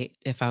say,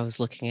 if I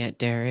was looking at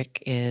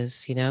Derrick,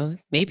 is, you know,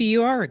 maybe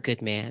you are a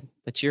good man,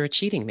 but you're a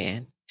cheating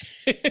man.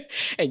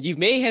 And you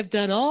may have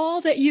done all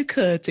that you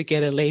could to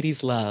get a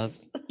lady's love.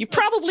 You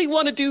probably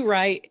want to do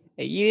right,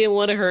 and you didn't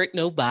want to hurt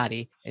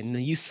nobody.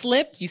 And you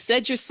slipped, you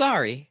said you're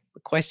sorry. The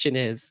question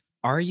is,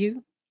 are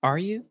you? Are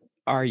you?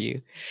 Are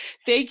you?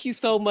 Thank you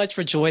so much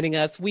for joining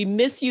us. We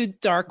miss you,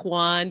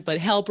 Darkwon, but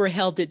Helber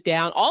held it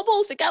down.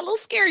 Almost, it got a little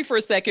scary for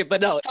a second,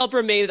 but no,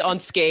 Helber made it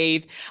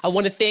unscathed. I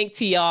want to thank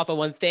T-Off. I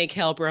want to thank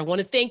Helber. I want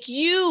to thank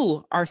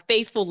you, our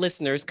faithful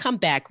listeners. Come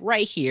back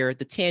right here,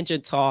 The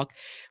Tangent Talk.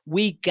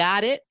 We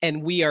got it,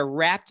 and we are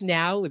wrapped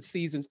now with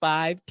season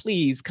 5.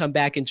 Please come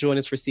back and join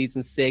us for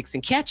season 6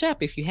 and catch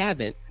up if you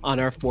haven't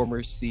on our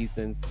former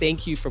seasons.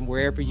 Thank you from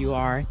wherever you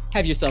are.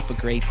 Have yourself a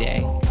great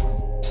day.